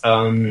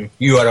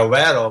are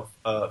aware of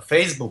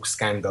Facebook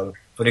scandal,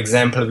 for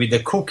example, with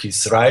the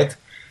cookies, right?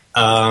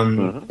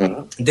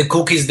 The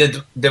cookies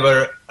that they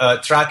were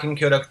tracking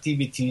your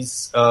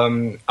activities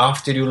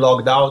after you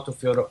logged out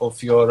of your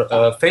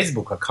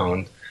Facebook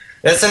account.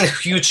 That's a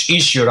huge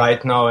issue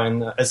right now,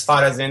 and as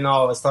far as I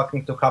know, I was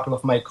talking to a couple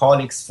of my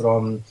colleagues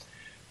from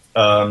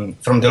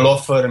the law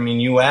firm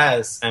in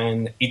US,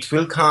 and it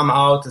will come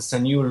out as a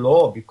new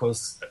law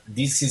because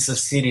this is a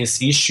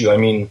serious issue. I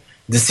mean,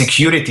 the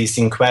security is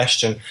in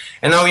question.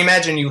 And now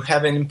imagine you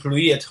have an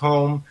employee at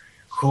home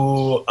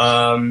who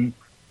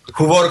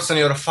works on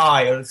your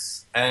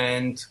files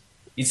and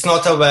it's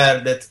not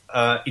aware that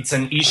it's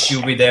an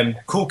issue with the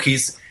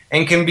cookies,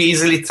 and can be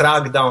easily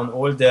tracked down.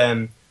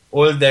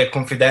 All the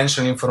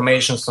confidential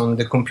information on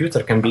the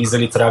computer can be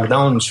easily tracked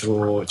down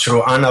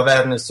through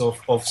unawareness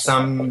of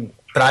some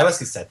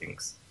privacy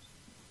settings.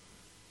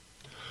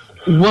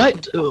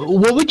 What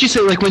would you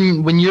say, like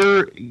when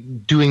you're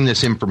doing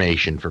this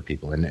information for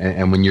people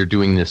and when you're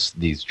doing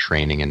these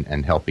training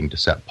and helping to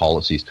set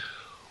policies,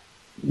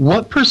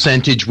 what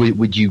percentage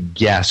would you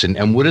guess,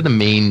 and what are the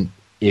main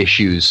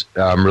issues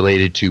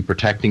related to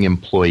protecting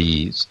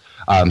employees,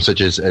 such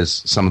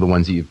as some of the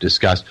ones that you've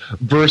discussed,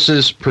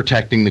 versus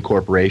protecting the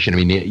corporation? I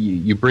mean,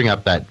 you bring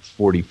up that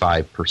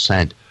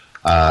 45%.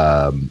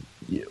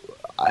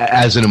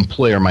 As an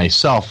employer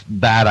myself,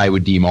 that I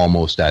would deem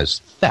almost as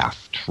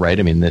theft, right?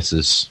 I mean, this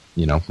is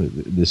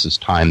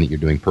time that you're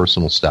doing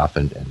personal stuff,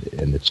 and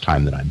it's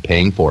time that I'm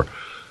paying for.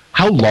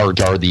 how large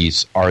are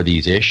these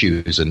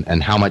issues,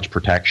 and how much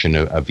protection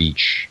of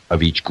each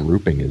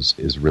grouping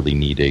is really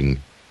needing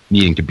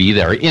to be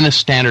there in a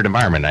standard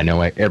environment? I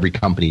know every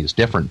company is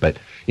different, but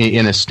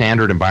in a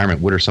standard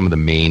environment, what are some of the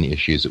main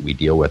issues that we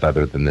deal with,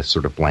 other than this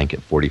sort of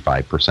blanket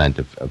 45%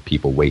 of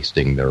people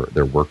wasting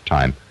their work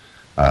time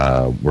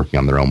working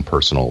on their own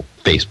personal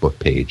Facebook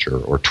page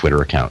or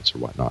Twitter accounts or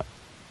whatnot?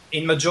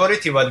 In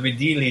majority, what we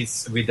deal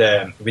is with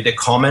the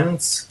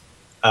comments,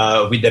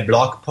 with the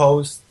blog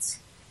posts.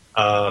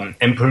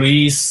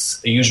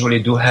 Employees usually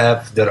do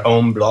have their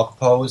own blog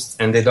posts,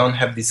 and they don't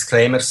have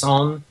disclaimers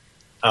on,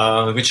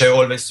 which I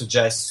always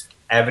suggest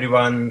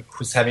everyone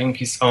who's having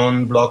his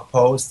own blog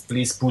post,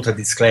 please put a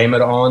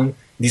disclaimer on.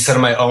 These are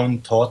my own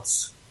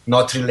thoughts,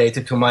 not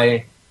related to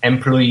my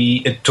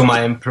employment.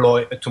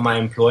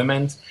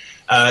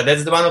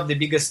 That's one of the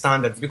biggest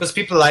standards, because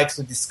people like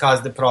to discuss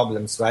the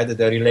problems, right, that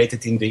are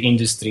related in the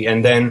industry,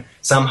 and then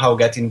somehow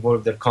get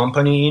involved their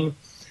company in.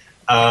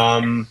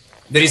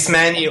 There is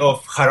many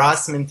of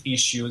harassment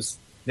issues.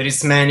 There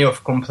is many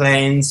of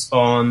complaints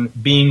on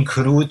being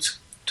rude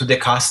to the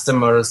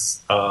customers.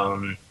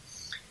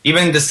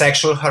 Even the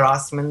sexual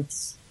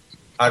harassments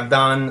are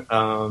done.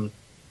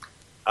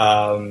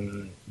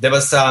 There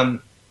was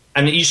an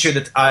issue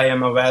that I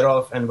am aware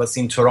of and was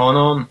in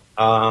Toronto.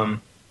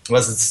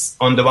 Was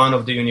on the one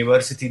of the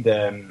university.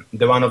 The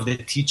one of the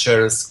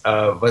teachers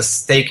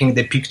was taking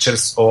the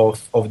pictures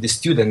of the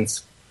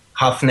students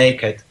half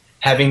naked,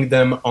 having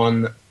them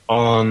on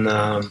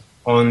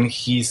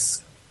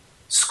his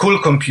school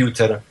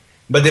computer.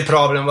 But the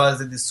problem was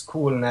that the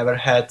school never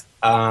had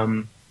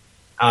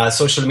a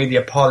social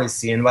media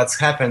policy. And what's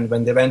happened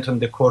when they went on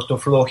the court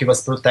of law, he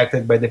was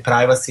protected by the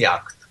Privacy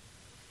Act.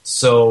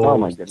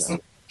 So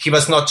he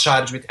was not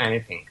charged with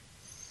anything.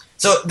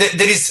 So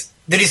there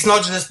is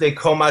not just like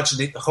how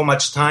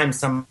much time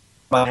somebody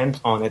spent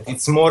on it.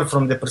 It's more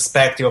from the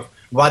perspective of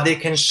what they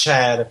can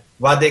share,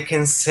 what they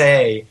can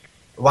say,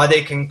 what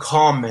they can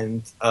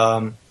comment.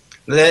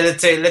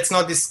 Let's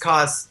not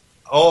discuss,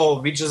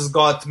 we just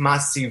got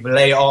massive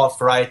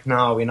layoff right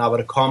now in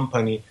our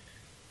company.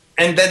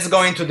 And that's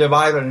going to the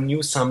viral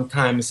news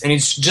sometimes. And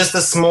it's just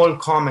a small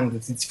comment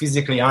that it's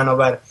physically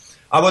unaware.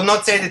 I would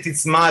not say that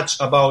it's much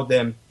about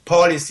the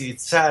policy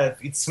itself.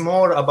 It's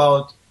more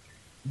about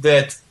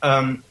that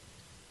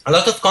a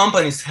lot of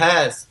companies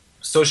has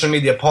social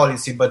media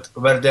policy, but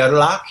where they're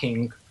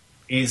lacking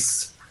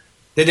is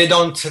that they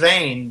don't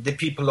train the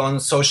people on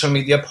social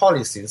media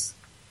policies.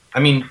 I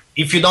mean,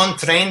 if you don't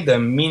train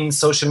them, means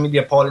social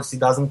media policy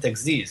doesn't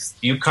exist.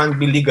 You can't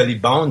be legally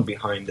bound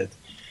behind it.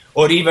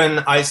 Or even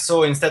I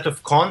saw, instead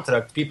of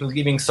contract, people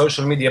giving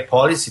social media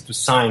policy to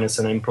sign as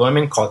an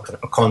employment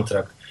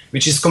contract,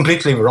 which is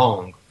completely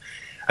wrong.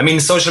 I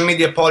mean, social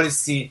media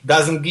policy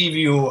doesn't give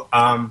you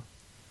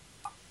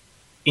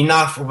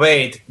enough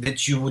weight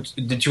that you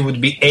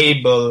would be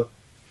able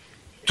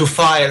to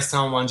fire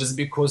someone just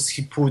because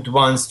he put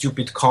one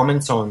stupid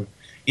comment on.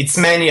 It's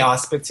many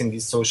aspects in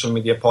this social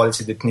media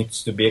policy that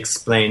needs to be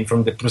explained,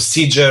 from the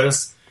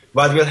procedures,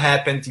 what will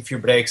happen if you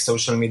break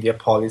social media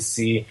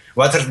policy,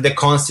 what are the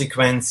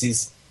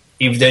consequences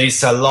if there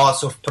is a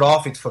loss of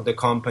profit for the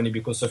company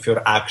because of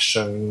your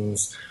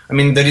actions. I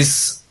mean, there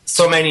is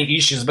so many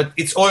issues, but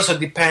it also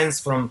depends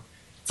from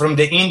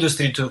the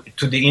industry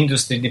to the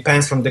industry,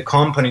 depends from the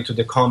company to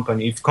the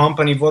company. If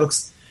company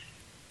works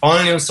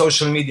only on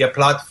social media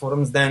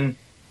platforms, then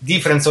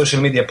different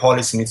social media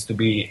policy needs to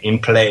be in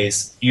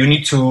place. You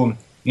need to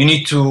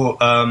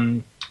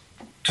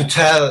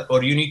tell,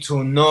 or you need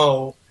to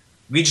know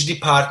which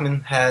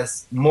department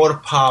has more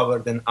power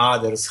than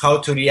others, how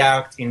to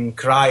react in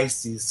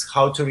crisis,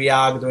 how to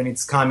react when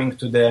it's coming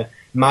to the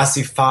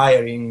massive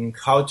firing,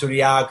 how to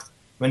react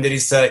when there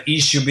is an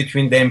issue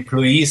between the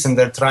employees and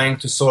they're trying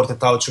to sort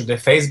it out through the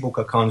Facebook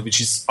account, which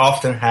is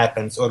often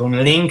happens, or on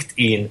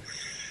LinkedIn,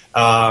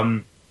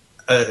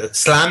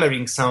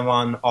 slamming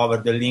someone over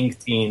the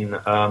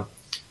LinkedIn,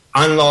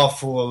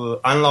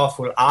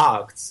 unlawful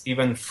acts,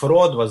 even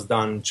fraud was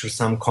done through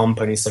some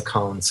company's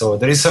account. So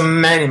there is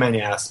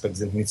many aspects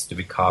that needs to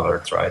be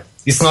covered, right?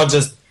 It's not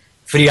just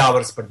 3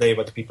 hours per day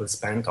what people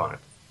spend on it.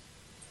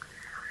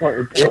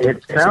 Well,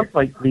 it sounds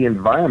like the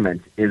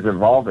environment is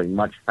evolving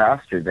much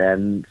faster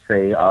than,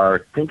 say, our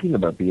thinking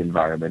about the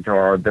environment or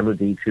our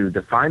ability to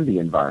define the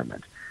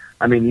environment.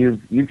 I mean,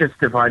 you just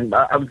defined.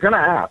 I was going to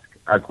ask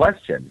a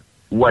question: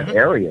 what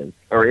areas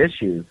or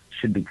issues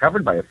should be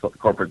covered by a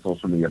corporate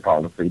social media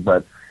policy?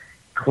 But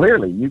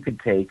clearly, you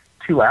could take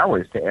 2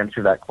 hours to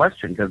answer that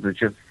question because there's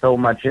just so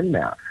much in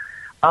there.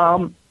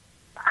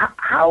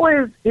 How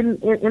is in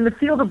the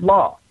field of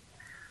law?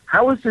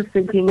 How is the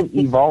thinking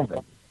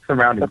evolving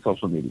surrounding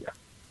social media?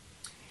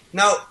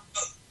 Now,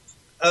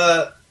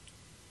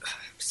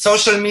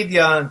 social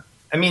media,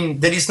 I mean,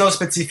 there is no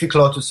specific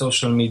law to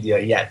social media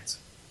yet.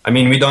 I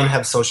mean, we don't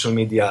have social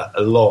media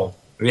law.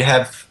 We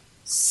have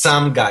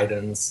some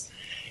guidance.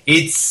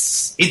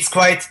 It's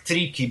quite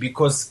tricky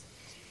because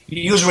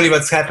usually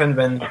what's happened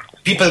when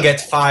people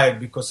get fired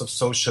because of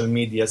social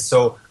media.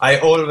 So I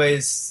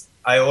always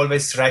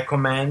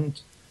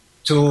recommend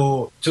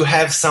to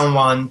have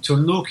someone to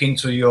look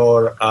into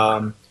your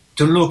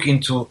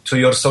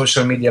your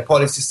social media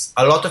policies.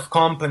 A lot of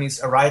companies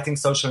are writing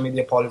social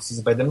media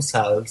policies by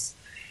themselves,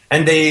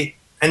 and they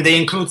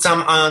include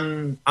some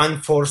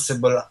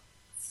unenforceable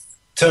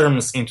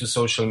terms into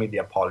social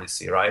media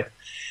policy, right?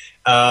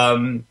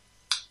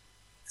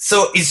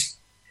 So it's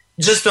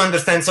just to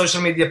understand,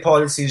 social media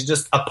policy is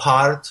just a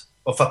part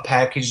of a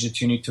package that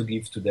you need to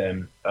give to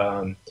them,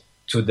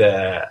 to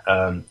the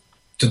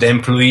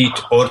employee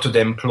or to the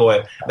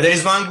employer. But there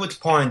is one good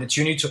point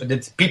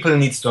that people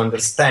need to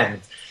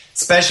understand.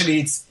 Especially,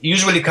 it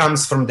usually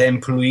comes from the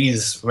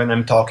employees when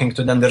I'm talking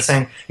to them. They're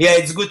saying, yeah,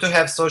 it's good to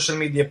have social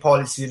media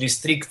policy,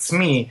 restricts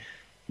me,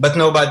 but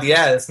nobody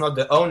else, not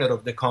the owner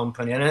of the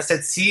company. And I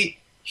said, see,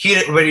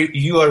 here where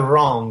you are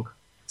wrong.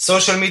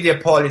 Social media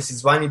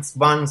policies,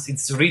 once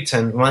it's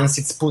written, once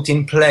it's put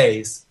in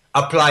place,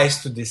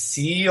 applies to the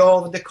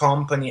CEO of the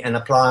company and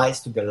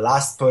applies to the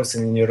last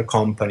person in your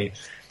company.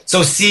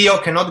 So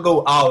CEO cannot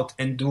go out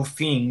and do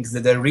things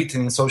that are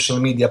written in social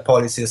media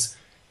policies,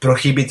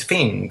 prohibit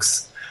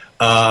things.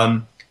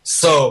 But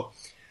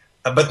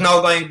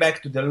now going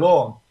back to the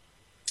law,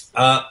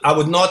 I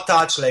would not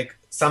touch like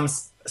some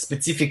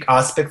specific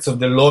aspects of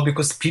the law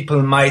because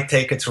people might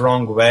take it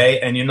wrong way.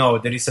 And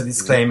there is a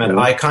disclaimer: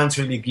 I can't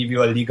really give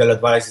you a legal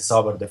advice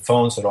over the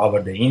phones or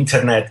over the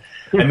internet.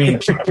 I mean,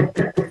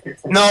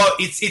 no,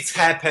 it's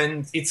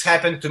happened. It's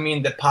happened to me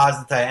in the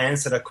past that I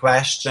answer a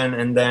question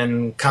and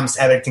then comes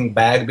everything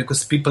back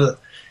because people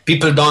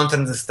don't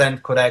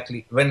understand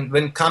correctly. When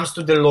it comes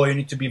to the law, you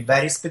need to be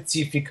very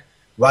specific.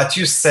 What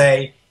you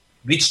say,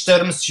 which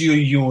terms you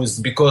use,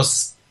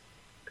 because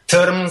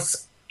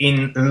terms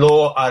in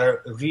law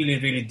are really,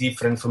 really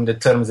different from the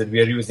terms that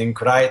we are using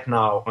right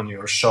now on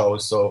your show.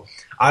 So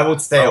I would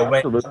stay away.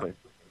 Absolutely.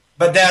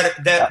 But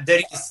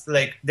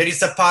there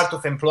is a part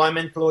of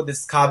employment law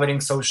that's covering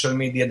social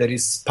media. There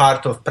is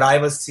part of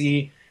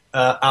privacy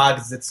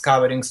acts that's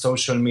covering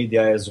social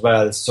media as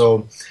well.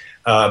 So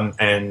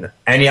and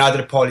any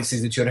other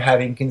policies that you're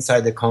having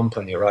inside the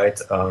company, right?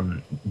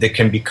 They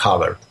can be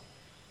covered.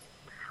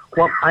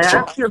 Well, I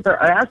asked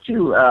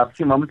you a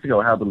few moments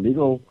ago how the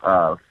legal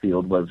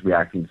field was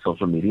reacting to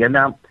social media.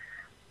 Now,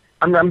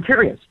 I'm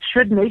curious: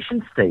 should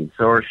nation states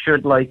or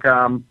should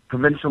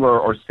provincial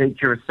or state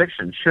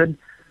jurisdictions should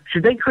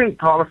they create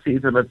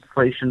policies or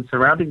legislation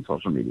surrounding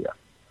social media?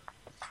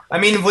 I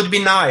mean, it would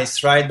be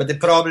nice, right? But the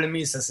problem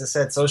is, as I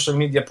said, social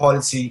media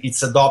policy,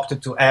 it's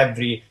adopted to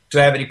every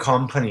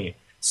company.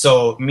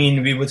 So,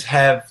 we would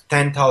have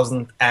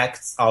 10,000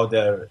 acts out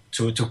there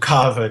to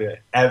cover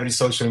every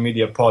social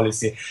media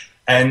policy.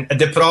 And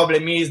the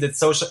problem is that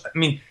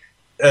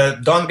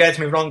don't get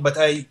me wrong, but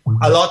a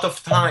lot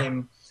of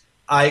time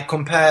I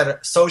compare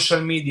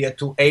social media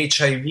to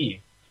HIV.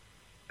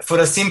 For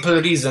a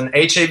simple reason: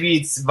 HIV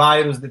is a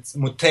virus that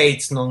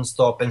mutates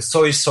nonstop, and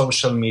so is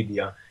social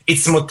media.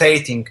 It's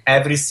mutating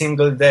every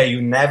single day.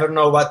 You never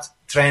know what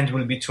trend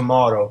will be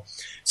tomorrow.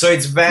 So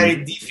it's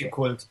very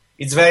difficult.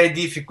 It's very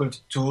difficult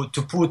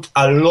to put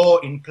a law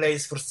in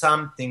place for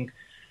something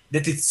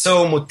that it's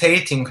so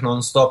mutating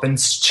nonstop and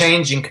it's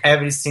changing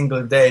every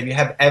single day. We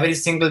have every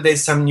single day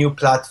some new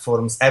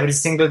platforms. Every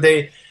single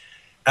day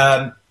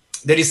there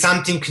is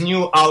something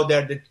new out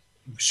there that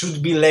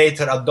should be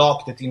later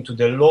adopted into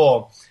the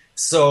law.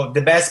 So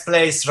the best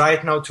place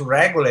right now to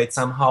regulate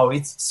somehow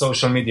is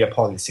social media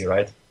policy,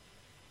 right?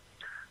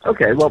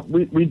 Okay, well,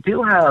 we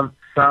do have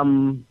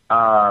some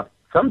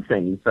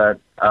things that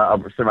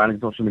surrounding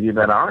social media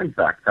that are in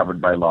fact covered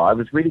by law. I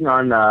was reading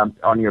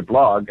on your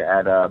blog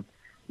at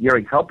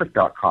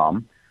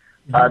YuriKelpic.com,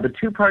 the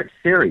two-part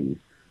series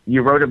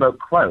you wrote about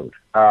Cloud.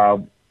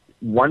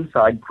 One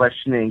side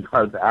questioning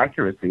Cloud's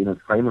accuracy and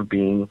its claim of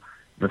being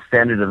the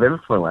standard of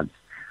influence.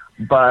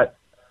 But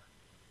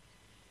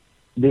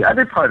the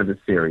other part of the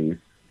series,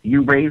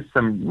 you raised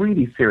some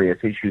really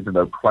serious issues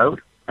about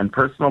Cloud and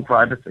personal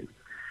privacy.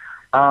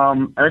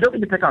 And I don't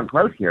mean to pick on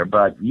Cloud here,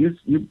 but you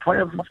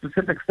point out some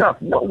specific stuff.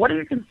 What are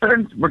your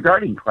concerns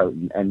regarding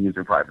Cloud and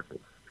user privacy?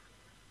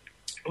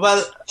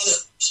 Well,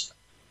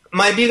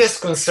 my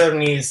biggest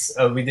concern is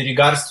with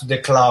regards to the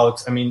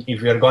cloud. I mean,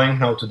 if we are going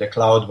now to the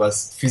cloud,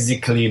 was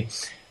physically,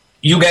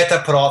 you get a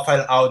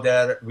profile out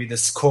there with a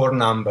score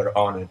number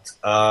on it.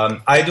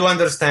 I do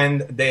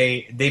understand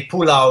they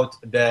pull out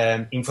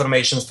the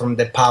information from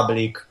the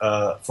public,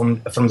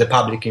 from the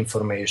public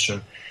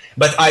information,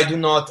 but I do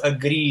not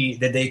agree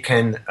that they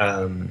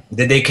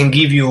can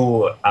give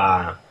you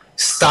a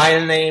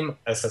style name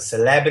as a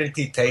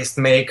celebrity,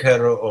 tastemaker,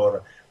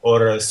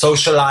 or a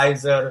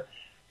socializer.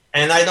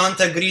 And I don't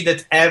agree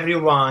that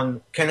everyone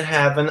can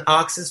have an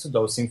access to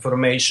those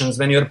informations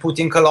when you're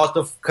putting a lot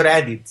of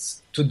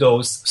credits to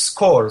those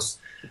scores.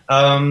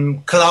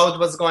 Cloud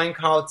was going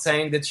out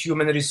saying that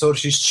human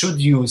resources should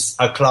use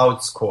a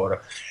cloud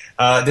score,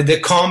 that the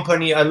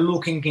company are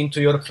looking into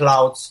your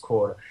cloud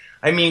score.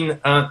 I mean,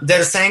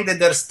 they're saying that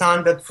they're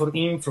standard for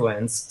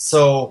influence.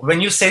 So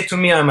when you say to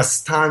me I'm a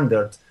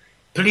standard,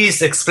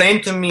 please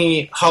explain to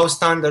me how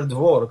standard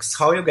works,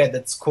 how you get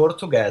that score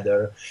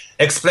together.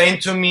 Explain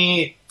to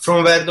me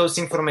from where those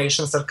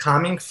informations are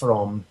coming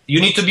from.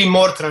 You need to be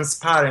more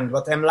transparent.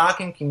 What I'm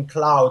lacking in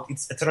cloud,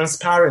 it's a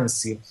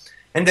transparency.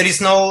 And there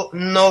is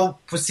no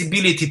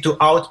possibility to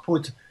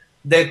output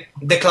the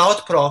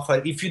cloud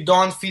profile if you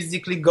don't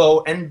physically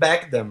go and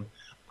back them.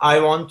 I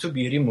want to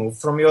be removed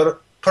from your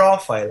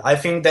profile. I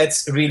think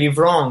that's really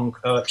wrong.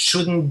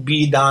 Shouldn't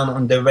be done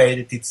on the way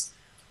that it's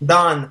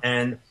done.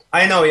 And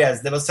I know,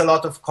 yes, there was a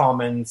lot of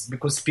comments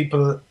because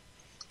people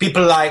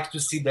like to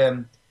see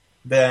the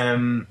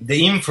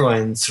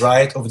influence,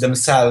 right, of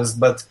themselves.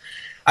 But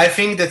I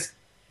think that,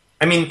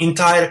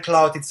 entire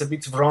cloud, it's a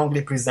bit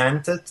wrongly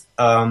presented.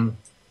 I'm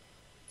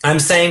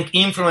saying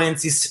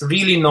influence is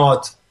really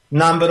not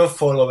number of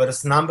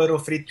followers, number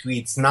of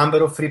retweets,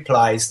 number of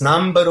replies,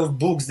 number of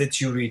books that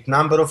you read,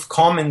 number of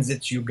comments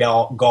that you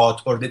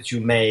got or that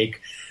you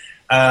make.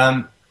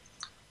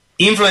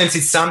 Influence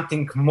is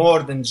something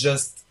more than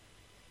just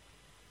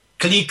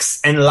clicks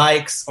and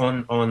likes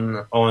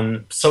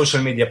on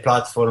social media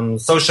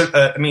platforms.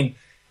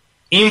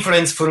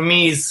 Influence for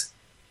me is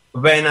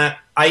when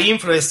I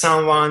influence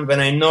someone,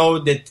 when I know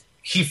that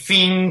he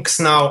thinks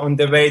now on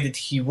the way that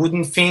he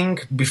wouldn't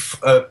think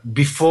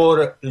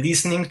before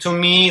listening to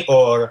me,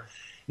 or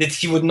that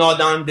he would not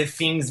done the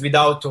things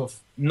without of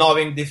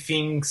knowing the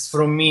things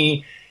from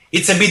me.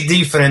 It's a bit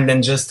different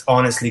than just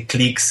honestly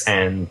clicks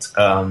and...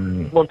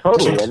 Well,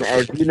 totally. And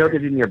as you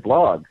noted in your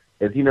blog,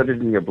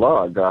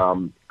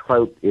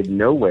 Clout in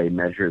no way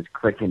measures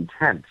click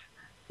intent.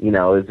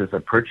 Is this a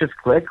purchase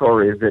click,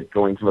 or is it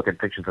going to look at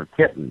pictures of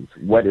kittens?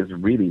 What is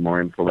really more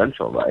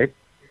influential, right?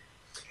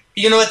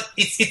 You know what?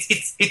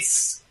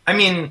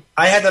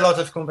 I had a lot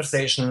of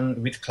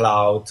conversation with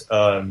Cloud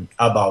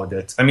about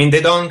it.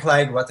 They don't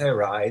like what I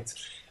write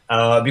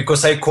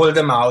because I call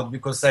them out.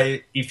 Because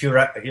if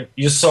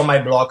you saw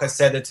my blog, I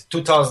said that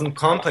 2,000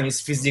 companies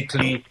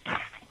physically,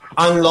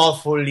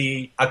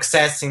 unlawfully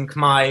accessing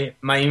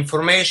my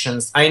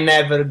informations. I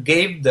never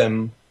gave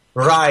them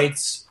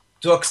rights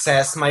to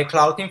access my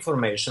cloud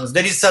informations.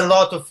 There is a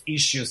lot of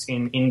issues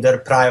in their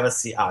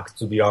Privacy Act,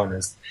 to be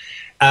honest.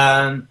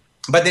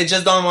 But they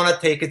just don't want to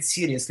take it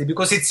seriously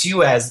because it's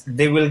US.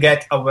 They will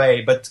get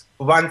away. But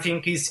one thing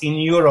is, in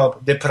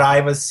Europe, the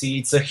privacy,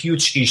 it's a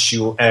huge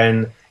issue.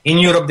 And in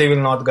Europe, they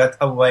will not get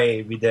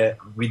away with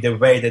the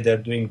way that they're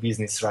doing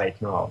business right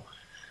now.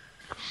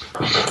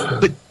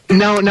 But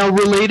now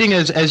relating,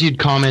 as you'd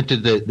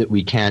commented that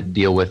we can't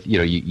deal with,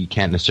 you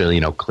can't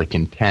necessarily, click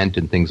intent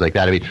and things like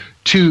that.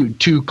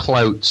 To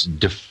Clout's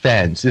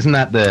defense, isn't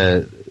that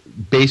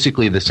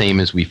basically the same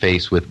as we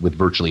face with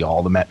virtually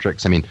all the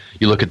metrics?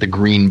 You look at the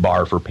green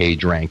bar for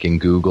page rank in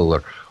Google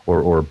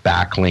or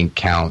backlink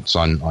counts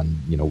on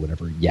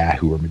whatever,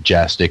 Yahoo or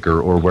Majestic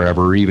or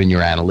wherever, or even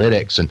your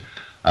analytics. And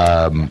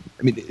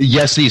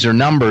yes, these are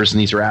numbers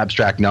and these are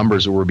abstract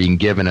numbers that we're being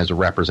given as a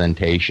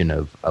representation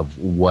of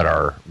what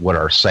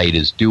our site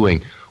is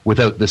doing,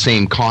 without the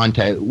same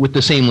context, with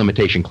the same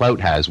limitation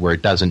Clout has, where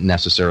it doesn't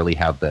necessarily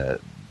have the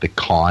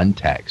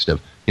context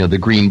of, the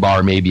green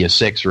bar may be a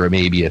 6 or it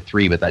may be a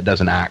 3, but that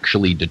doesn't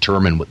actually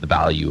determine what the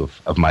value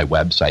of my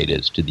website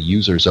is to the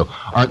user. So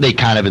aren't they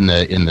kind of in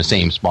the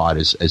same spot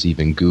as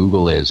even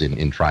Google is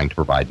in trying to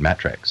provide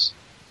metrics?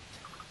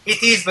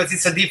 It is, but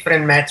it's a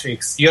different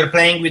metrics. You're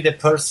playing with the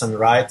person,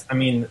 right?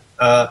 You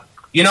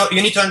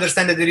need to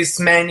understand that there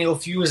is many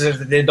of users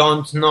that they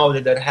don't know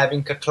that they're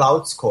having a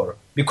cloud score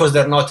because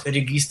they're not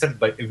registered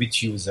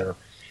with user.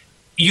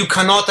 You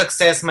cannot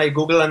access my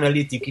Google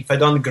Analytics if I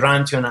don't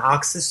grant you an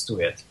access to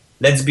it.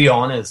 Let's be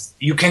honest.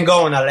 You can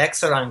go on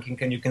Alexa ranking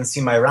and you can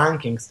see my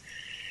rankings.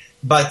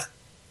 But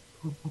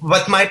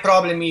what my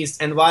problem is,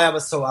 and why I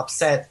was so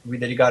upset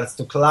with regards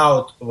to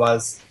Cloud,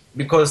 was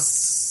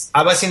because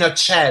I was in a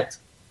chat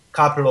a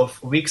couple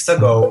of weeks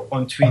ago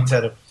on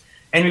Twitter,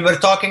 and we were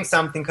talking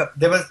something.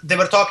 They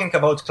were talking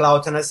about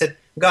Cloud, and I said,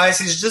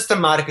 guys, it's just a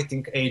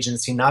marketing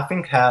agency,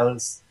 nothing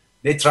else.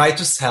 They try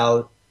to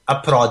sell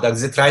a product.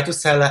 They try to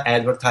sell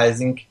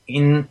advertising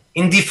in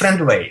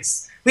different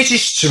ways, which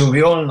is true.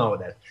 We all know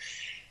that.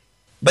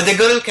 But the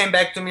girl came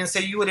back to me and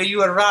said, Yuri,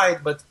 you are right,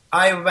 but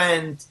I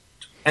went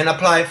and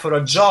applied for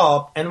a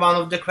job, and one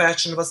of the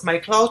questions was my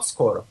cloud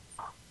score.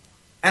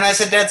 And I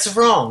said, that's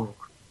wrong.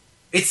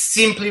 It's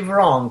simply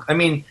wrong.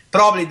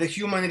 Probably the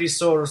human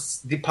resource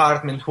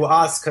department who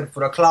asked her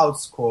for a cloud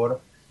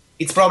score,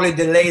 it's probably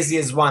the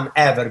laziest one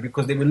ever,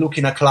 because they will look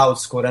in a cloud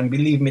score, and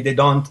believe me, they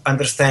don't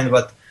understand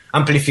what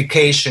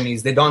amplification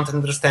is. They don't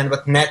understand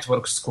what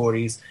network score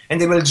is, and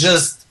they will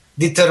just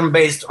determine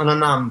based on a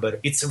number.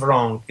 It's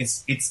wrong.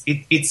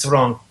 It's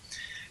wrong.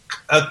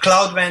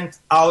 Cloud went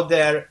out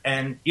there,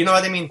 and you know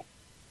what I mean?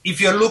 If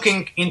you're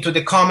looking into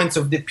the comments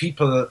of the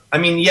people,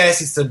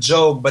 yes, it's a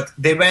joke, but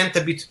they went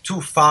a bit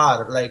too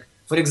far. Like,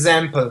 for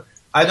example,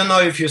 I don't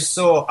know if you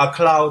saw a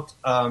Cloud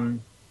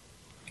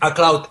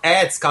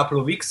ads a couple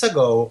of weeks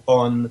ago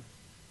on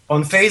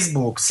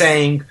Facebook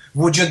saying,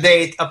 would you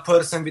date a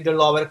person with a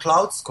lower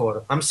cloud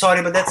score? I'm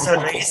sorry, but that's a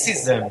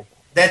racism.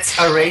 That's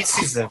a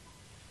racism.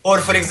 Or,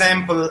 for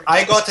example,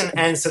 I got an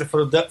answer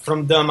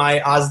from them. I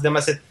asked them, I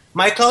said,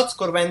 my cloud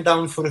score went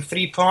down for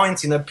 3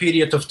 points in a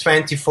period of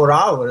 24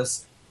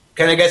 hours.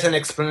 Can I get an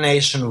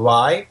explanation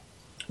why?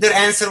 Their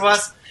answer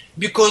was,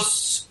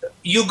 because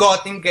you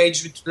got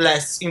engaged with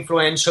less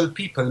influential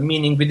people,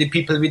 meaning with the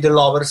people with the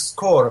lower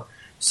score.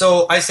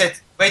 So I said,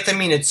 wait a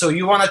minute, so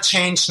you want to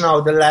change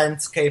now the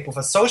landscape of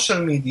a social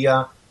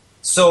media,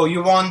 so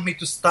you want me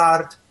to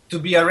start to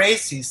be a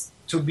racist,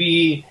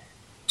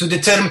 to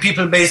determine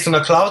people based on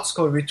a cloud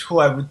score with who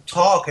I would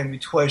talk and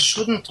with who I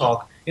shouldn't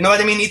talk. You know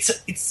what I mean?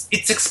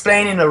 It's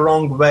explained in a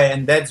wrong way,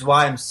 and that's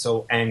why I'm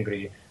so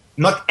angry.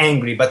 Not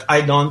angry, but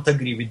I don't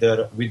agree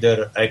with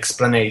their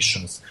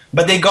explanations.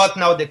 But they got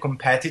now the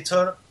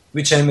competitor,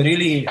 which I'm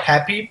really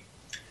happy.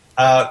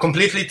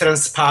 Completely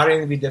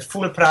transparent with the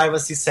full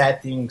privacy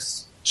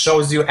settings,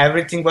 shows you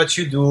everything what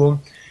you do,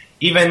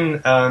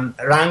 even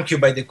rank you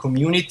by the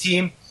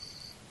community,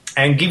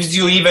 and gives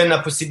you even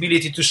a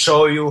possibility to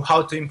show you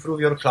how to improve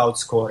your cloud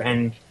score.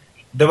 And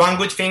the one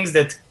good thing is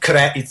that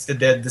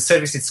the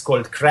service is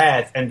called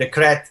CRED, and the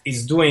CRED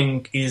is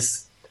doing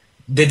is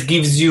that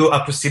gives you a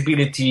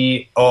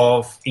possibility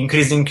of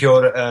increasing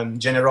your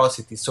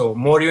generosity. So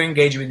more you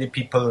engage with the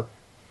people,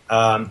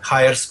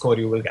 higher score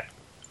you will get.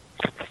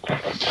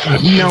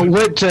 Now,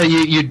 what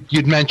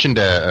you'd mentioned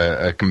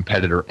a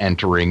competitor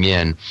entering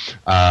in.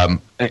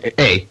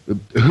 A,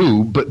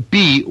 who, but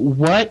B,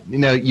 what? You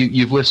know,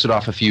 you've listed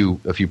off a few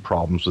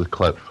problems with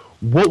cloud.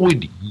 What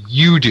would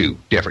you do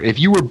different if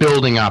you were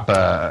building up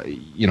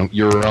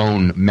your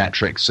own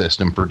metric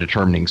system for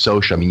determining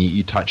social? I mean,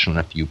 you touched on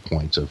a few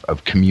points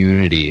of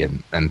community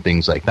and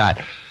things like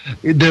that.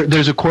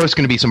 There's of course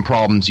going to be some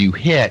problems you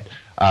hit.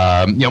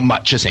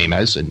 Much the same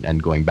as,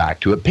 and going back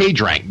to it,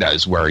 PageRank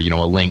does, where,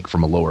 a link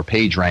from a lower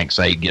PageRank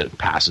site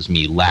passes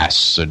me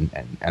less and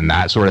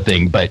that sort of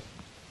thing, but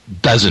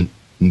doesn't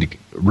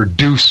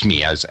reduce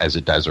me as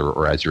it does,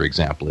 or as your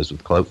example is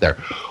with Clout there.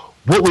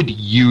 What would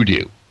you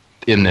do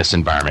in this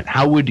environment?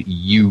 How would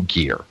you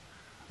gear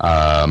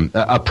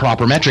a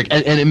proper metric?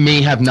 And it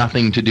may have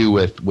nothing to do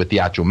with the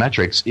actual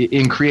metrics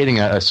in creating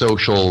a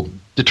social,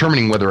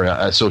 determining whether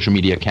a social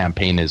media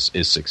campaign is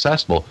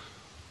successful.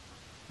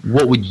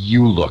 What would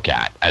you look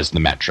at as the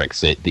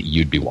metrics that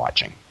you'd be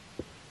watching?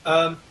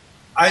 I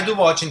do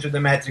watch into the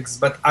metrics,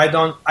 but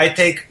I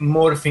take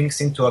more things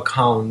into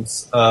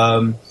account.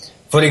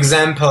 For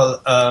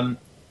example,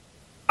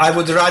 I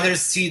would rather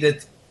see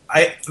that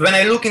when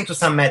I look into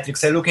some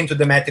metrics, I look into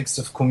the metrics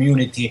of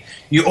community.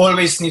 You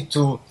always need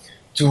to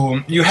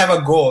you have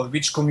a goal,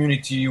 which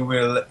community you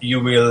will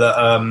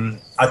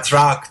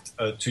attract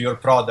to your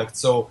product.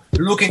 So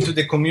look into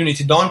the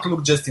community. Don't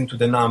look just into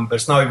the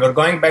numbers. Now, if you're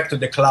going back to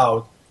the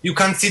cloud, you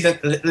can see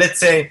that, let's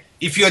say,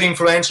 if you're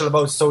influential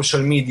about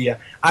social media,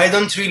 I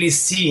don't really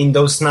see in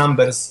those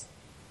numbers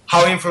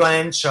how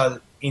influential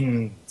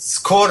in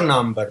score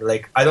number.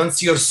 Like, I don't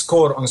see your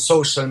score on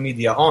social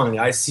media only.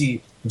 I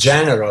see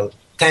general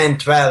 10,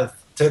 12,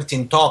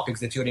 13 topics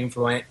that you're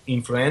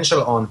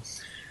influential on.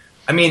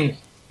 I mean,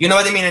 you know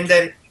what I mean?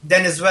 And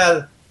then as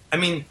well, I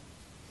mean,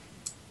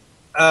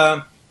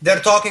 they're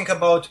talking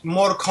about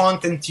more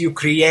content you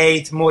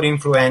create, more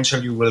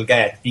influential you will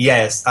get.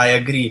 Yes, I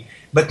agree.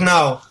 But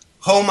now,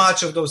 how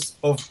much of those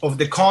of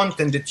the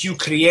content that you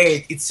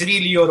create, it's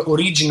really your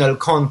original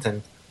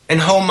content,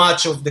 and how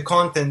much of the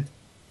content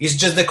is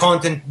just the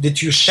content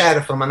that you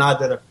share from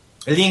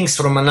links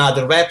from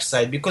another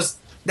website? Because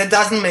that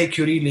doesn't make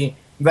you really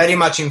very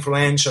much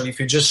influential if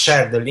you just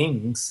share the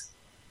links.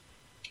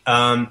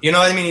 You know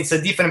what I mean? It's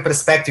a different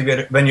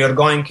perspective when you're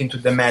going into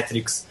the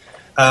metrics.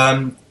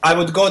 I'm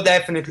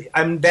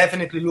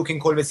definitely looking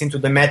always into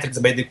the metrics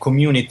by the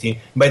community,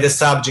 by the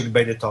subject,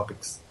 by the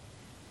topics.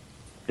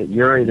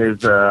 Yuri,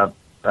 there's a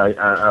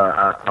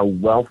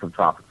wealth of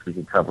topics we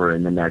could cover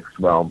in the next,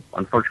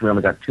 unfortunately we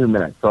only got 2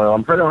 minutes, so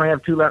I'm afraid I only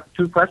have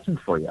two questions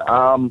for you.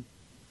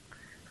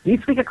 Do you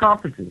speak at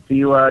conferences? Do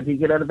you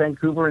get out of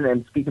Vancouver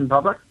and speak in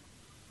public?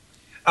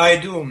 I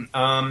do.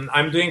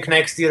 I'm doing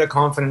next year a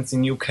conference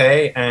in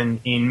UK and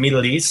in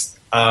Middle East.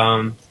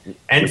 And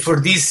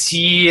for this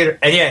year,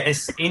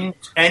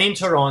 in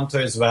Toronto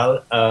as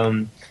well.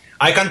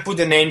 I can't put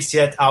the names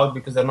yet out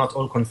because they're not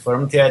all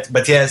confirmed yet.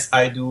 But yes,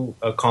 I do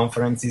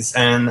conferences.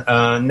 And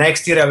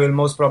next year I will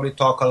most probably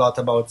talk a lot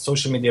about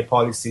social media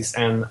policies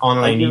and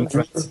online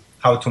influence,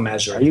 how to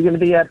measure. Are you going to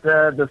be at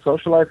the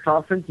Socialize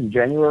conference in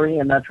January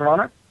in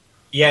Toronto?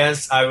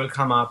 Yes, I will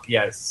come up,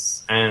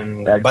 yes.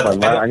 And I'm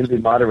going to be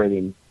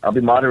moderating. I'll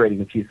be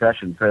moderating a few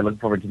sessions, so I look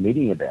forward to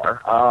meeting you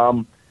there.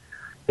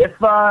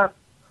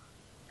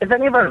 If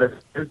any of our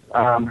listeners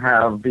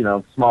have,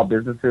 small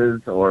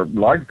businesses or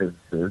large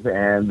businesses,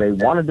 and they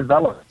want to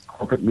develop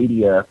corporate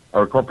media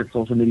or corporate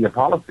social media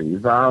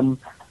policies, how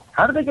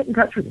do they get in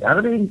touch with you? How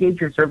do they engage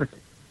your services?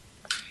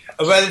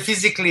 Well,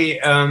 physically,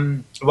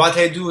 what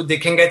I do, they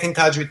can get in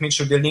touch with me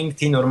through the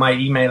LinkedIn or my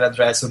email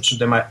address or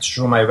through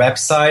my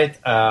website,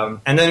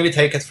 and then we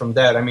take it from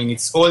there. I mean,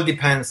 it all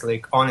depends,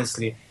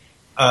 honestly.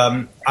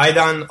 I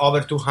done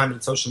over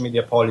 200 social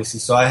media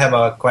policies, so I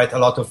have quite a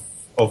lot of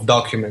of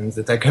documents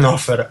that I can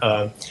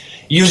offer.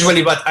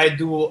 Usually what I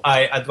do,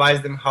 I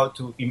advise them how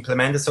to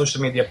implement the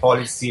social media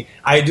policy.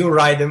 I do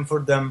write them for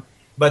them,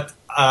 but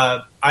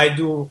I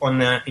do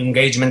on an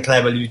engagement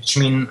level, which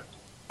means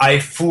I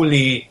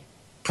fully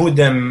put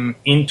them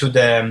into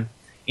the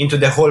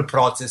whole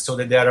process so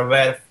that they are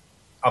aware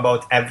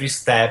about every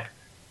step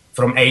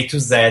from A to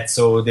Z,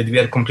 so that we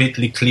are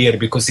completely clear,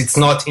 because it's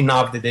not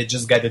enough that they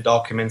just get the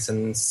documents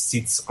and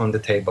sits on the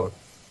table.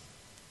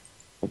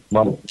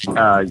 Well,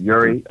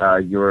 Yuri,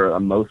 you're a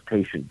most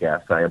patient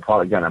guest. I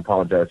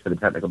apologize for the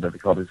technical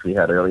difficulties we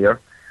had earlier.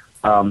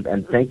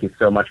 And thank you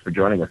so much for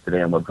joining us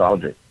today on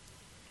Webcology.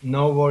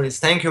 No worries.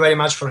 Thank you very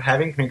much for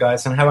having me,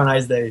 guys, and have a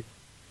nice day.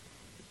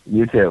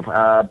 You too.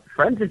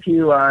 Friends, if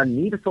you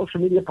need a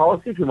social media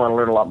policy, if you want to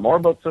learn a lot more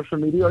about social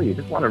media, or you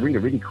just want to read a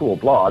really cool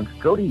blog,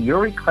 go to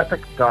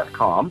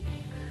yuriklepek.com.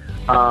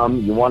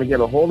 You want to get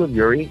a hold of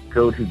Yuri,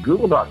 go to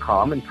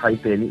google.com and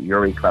type in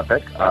Yuri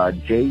Klepek,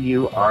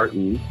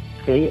 Jureklepik.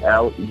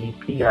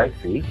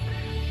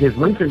 His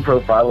LinkedIn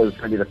profile is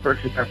going to be the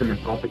first effective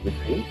result that you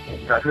see. Get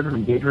in touch with him,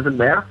 engage with him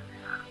there.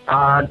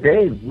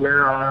 Dave,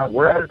 we're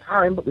out of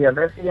time, but we have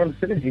SEM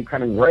Synergy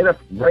coming right up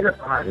behind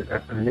us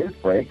after the news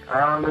break.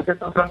 I guess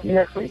I'll talk to you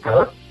next week,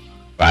 huh?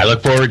 I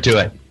look forward to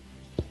it.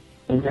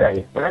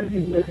 Okay. Friends,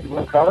 this is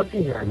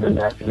Webcology here on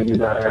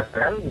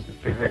WebmasterRadio.fm. This is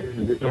presented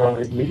in Digital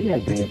Media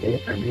and being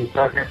based on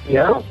Talk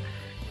SEO.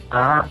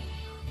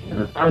 It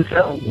was a fun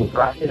show. We'll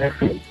talk to you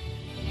next week.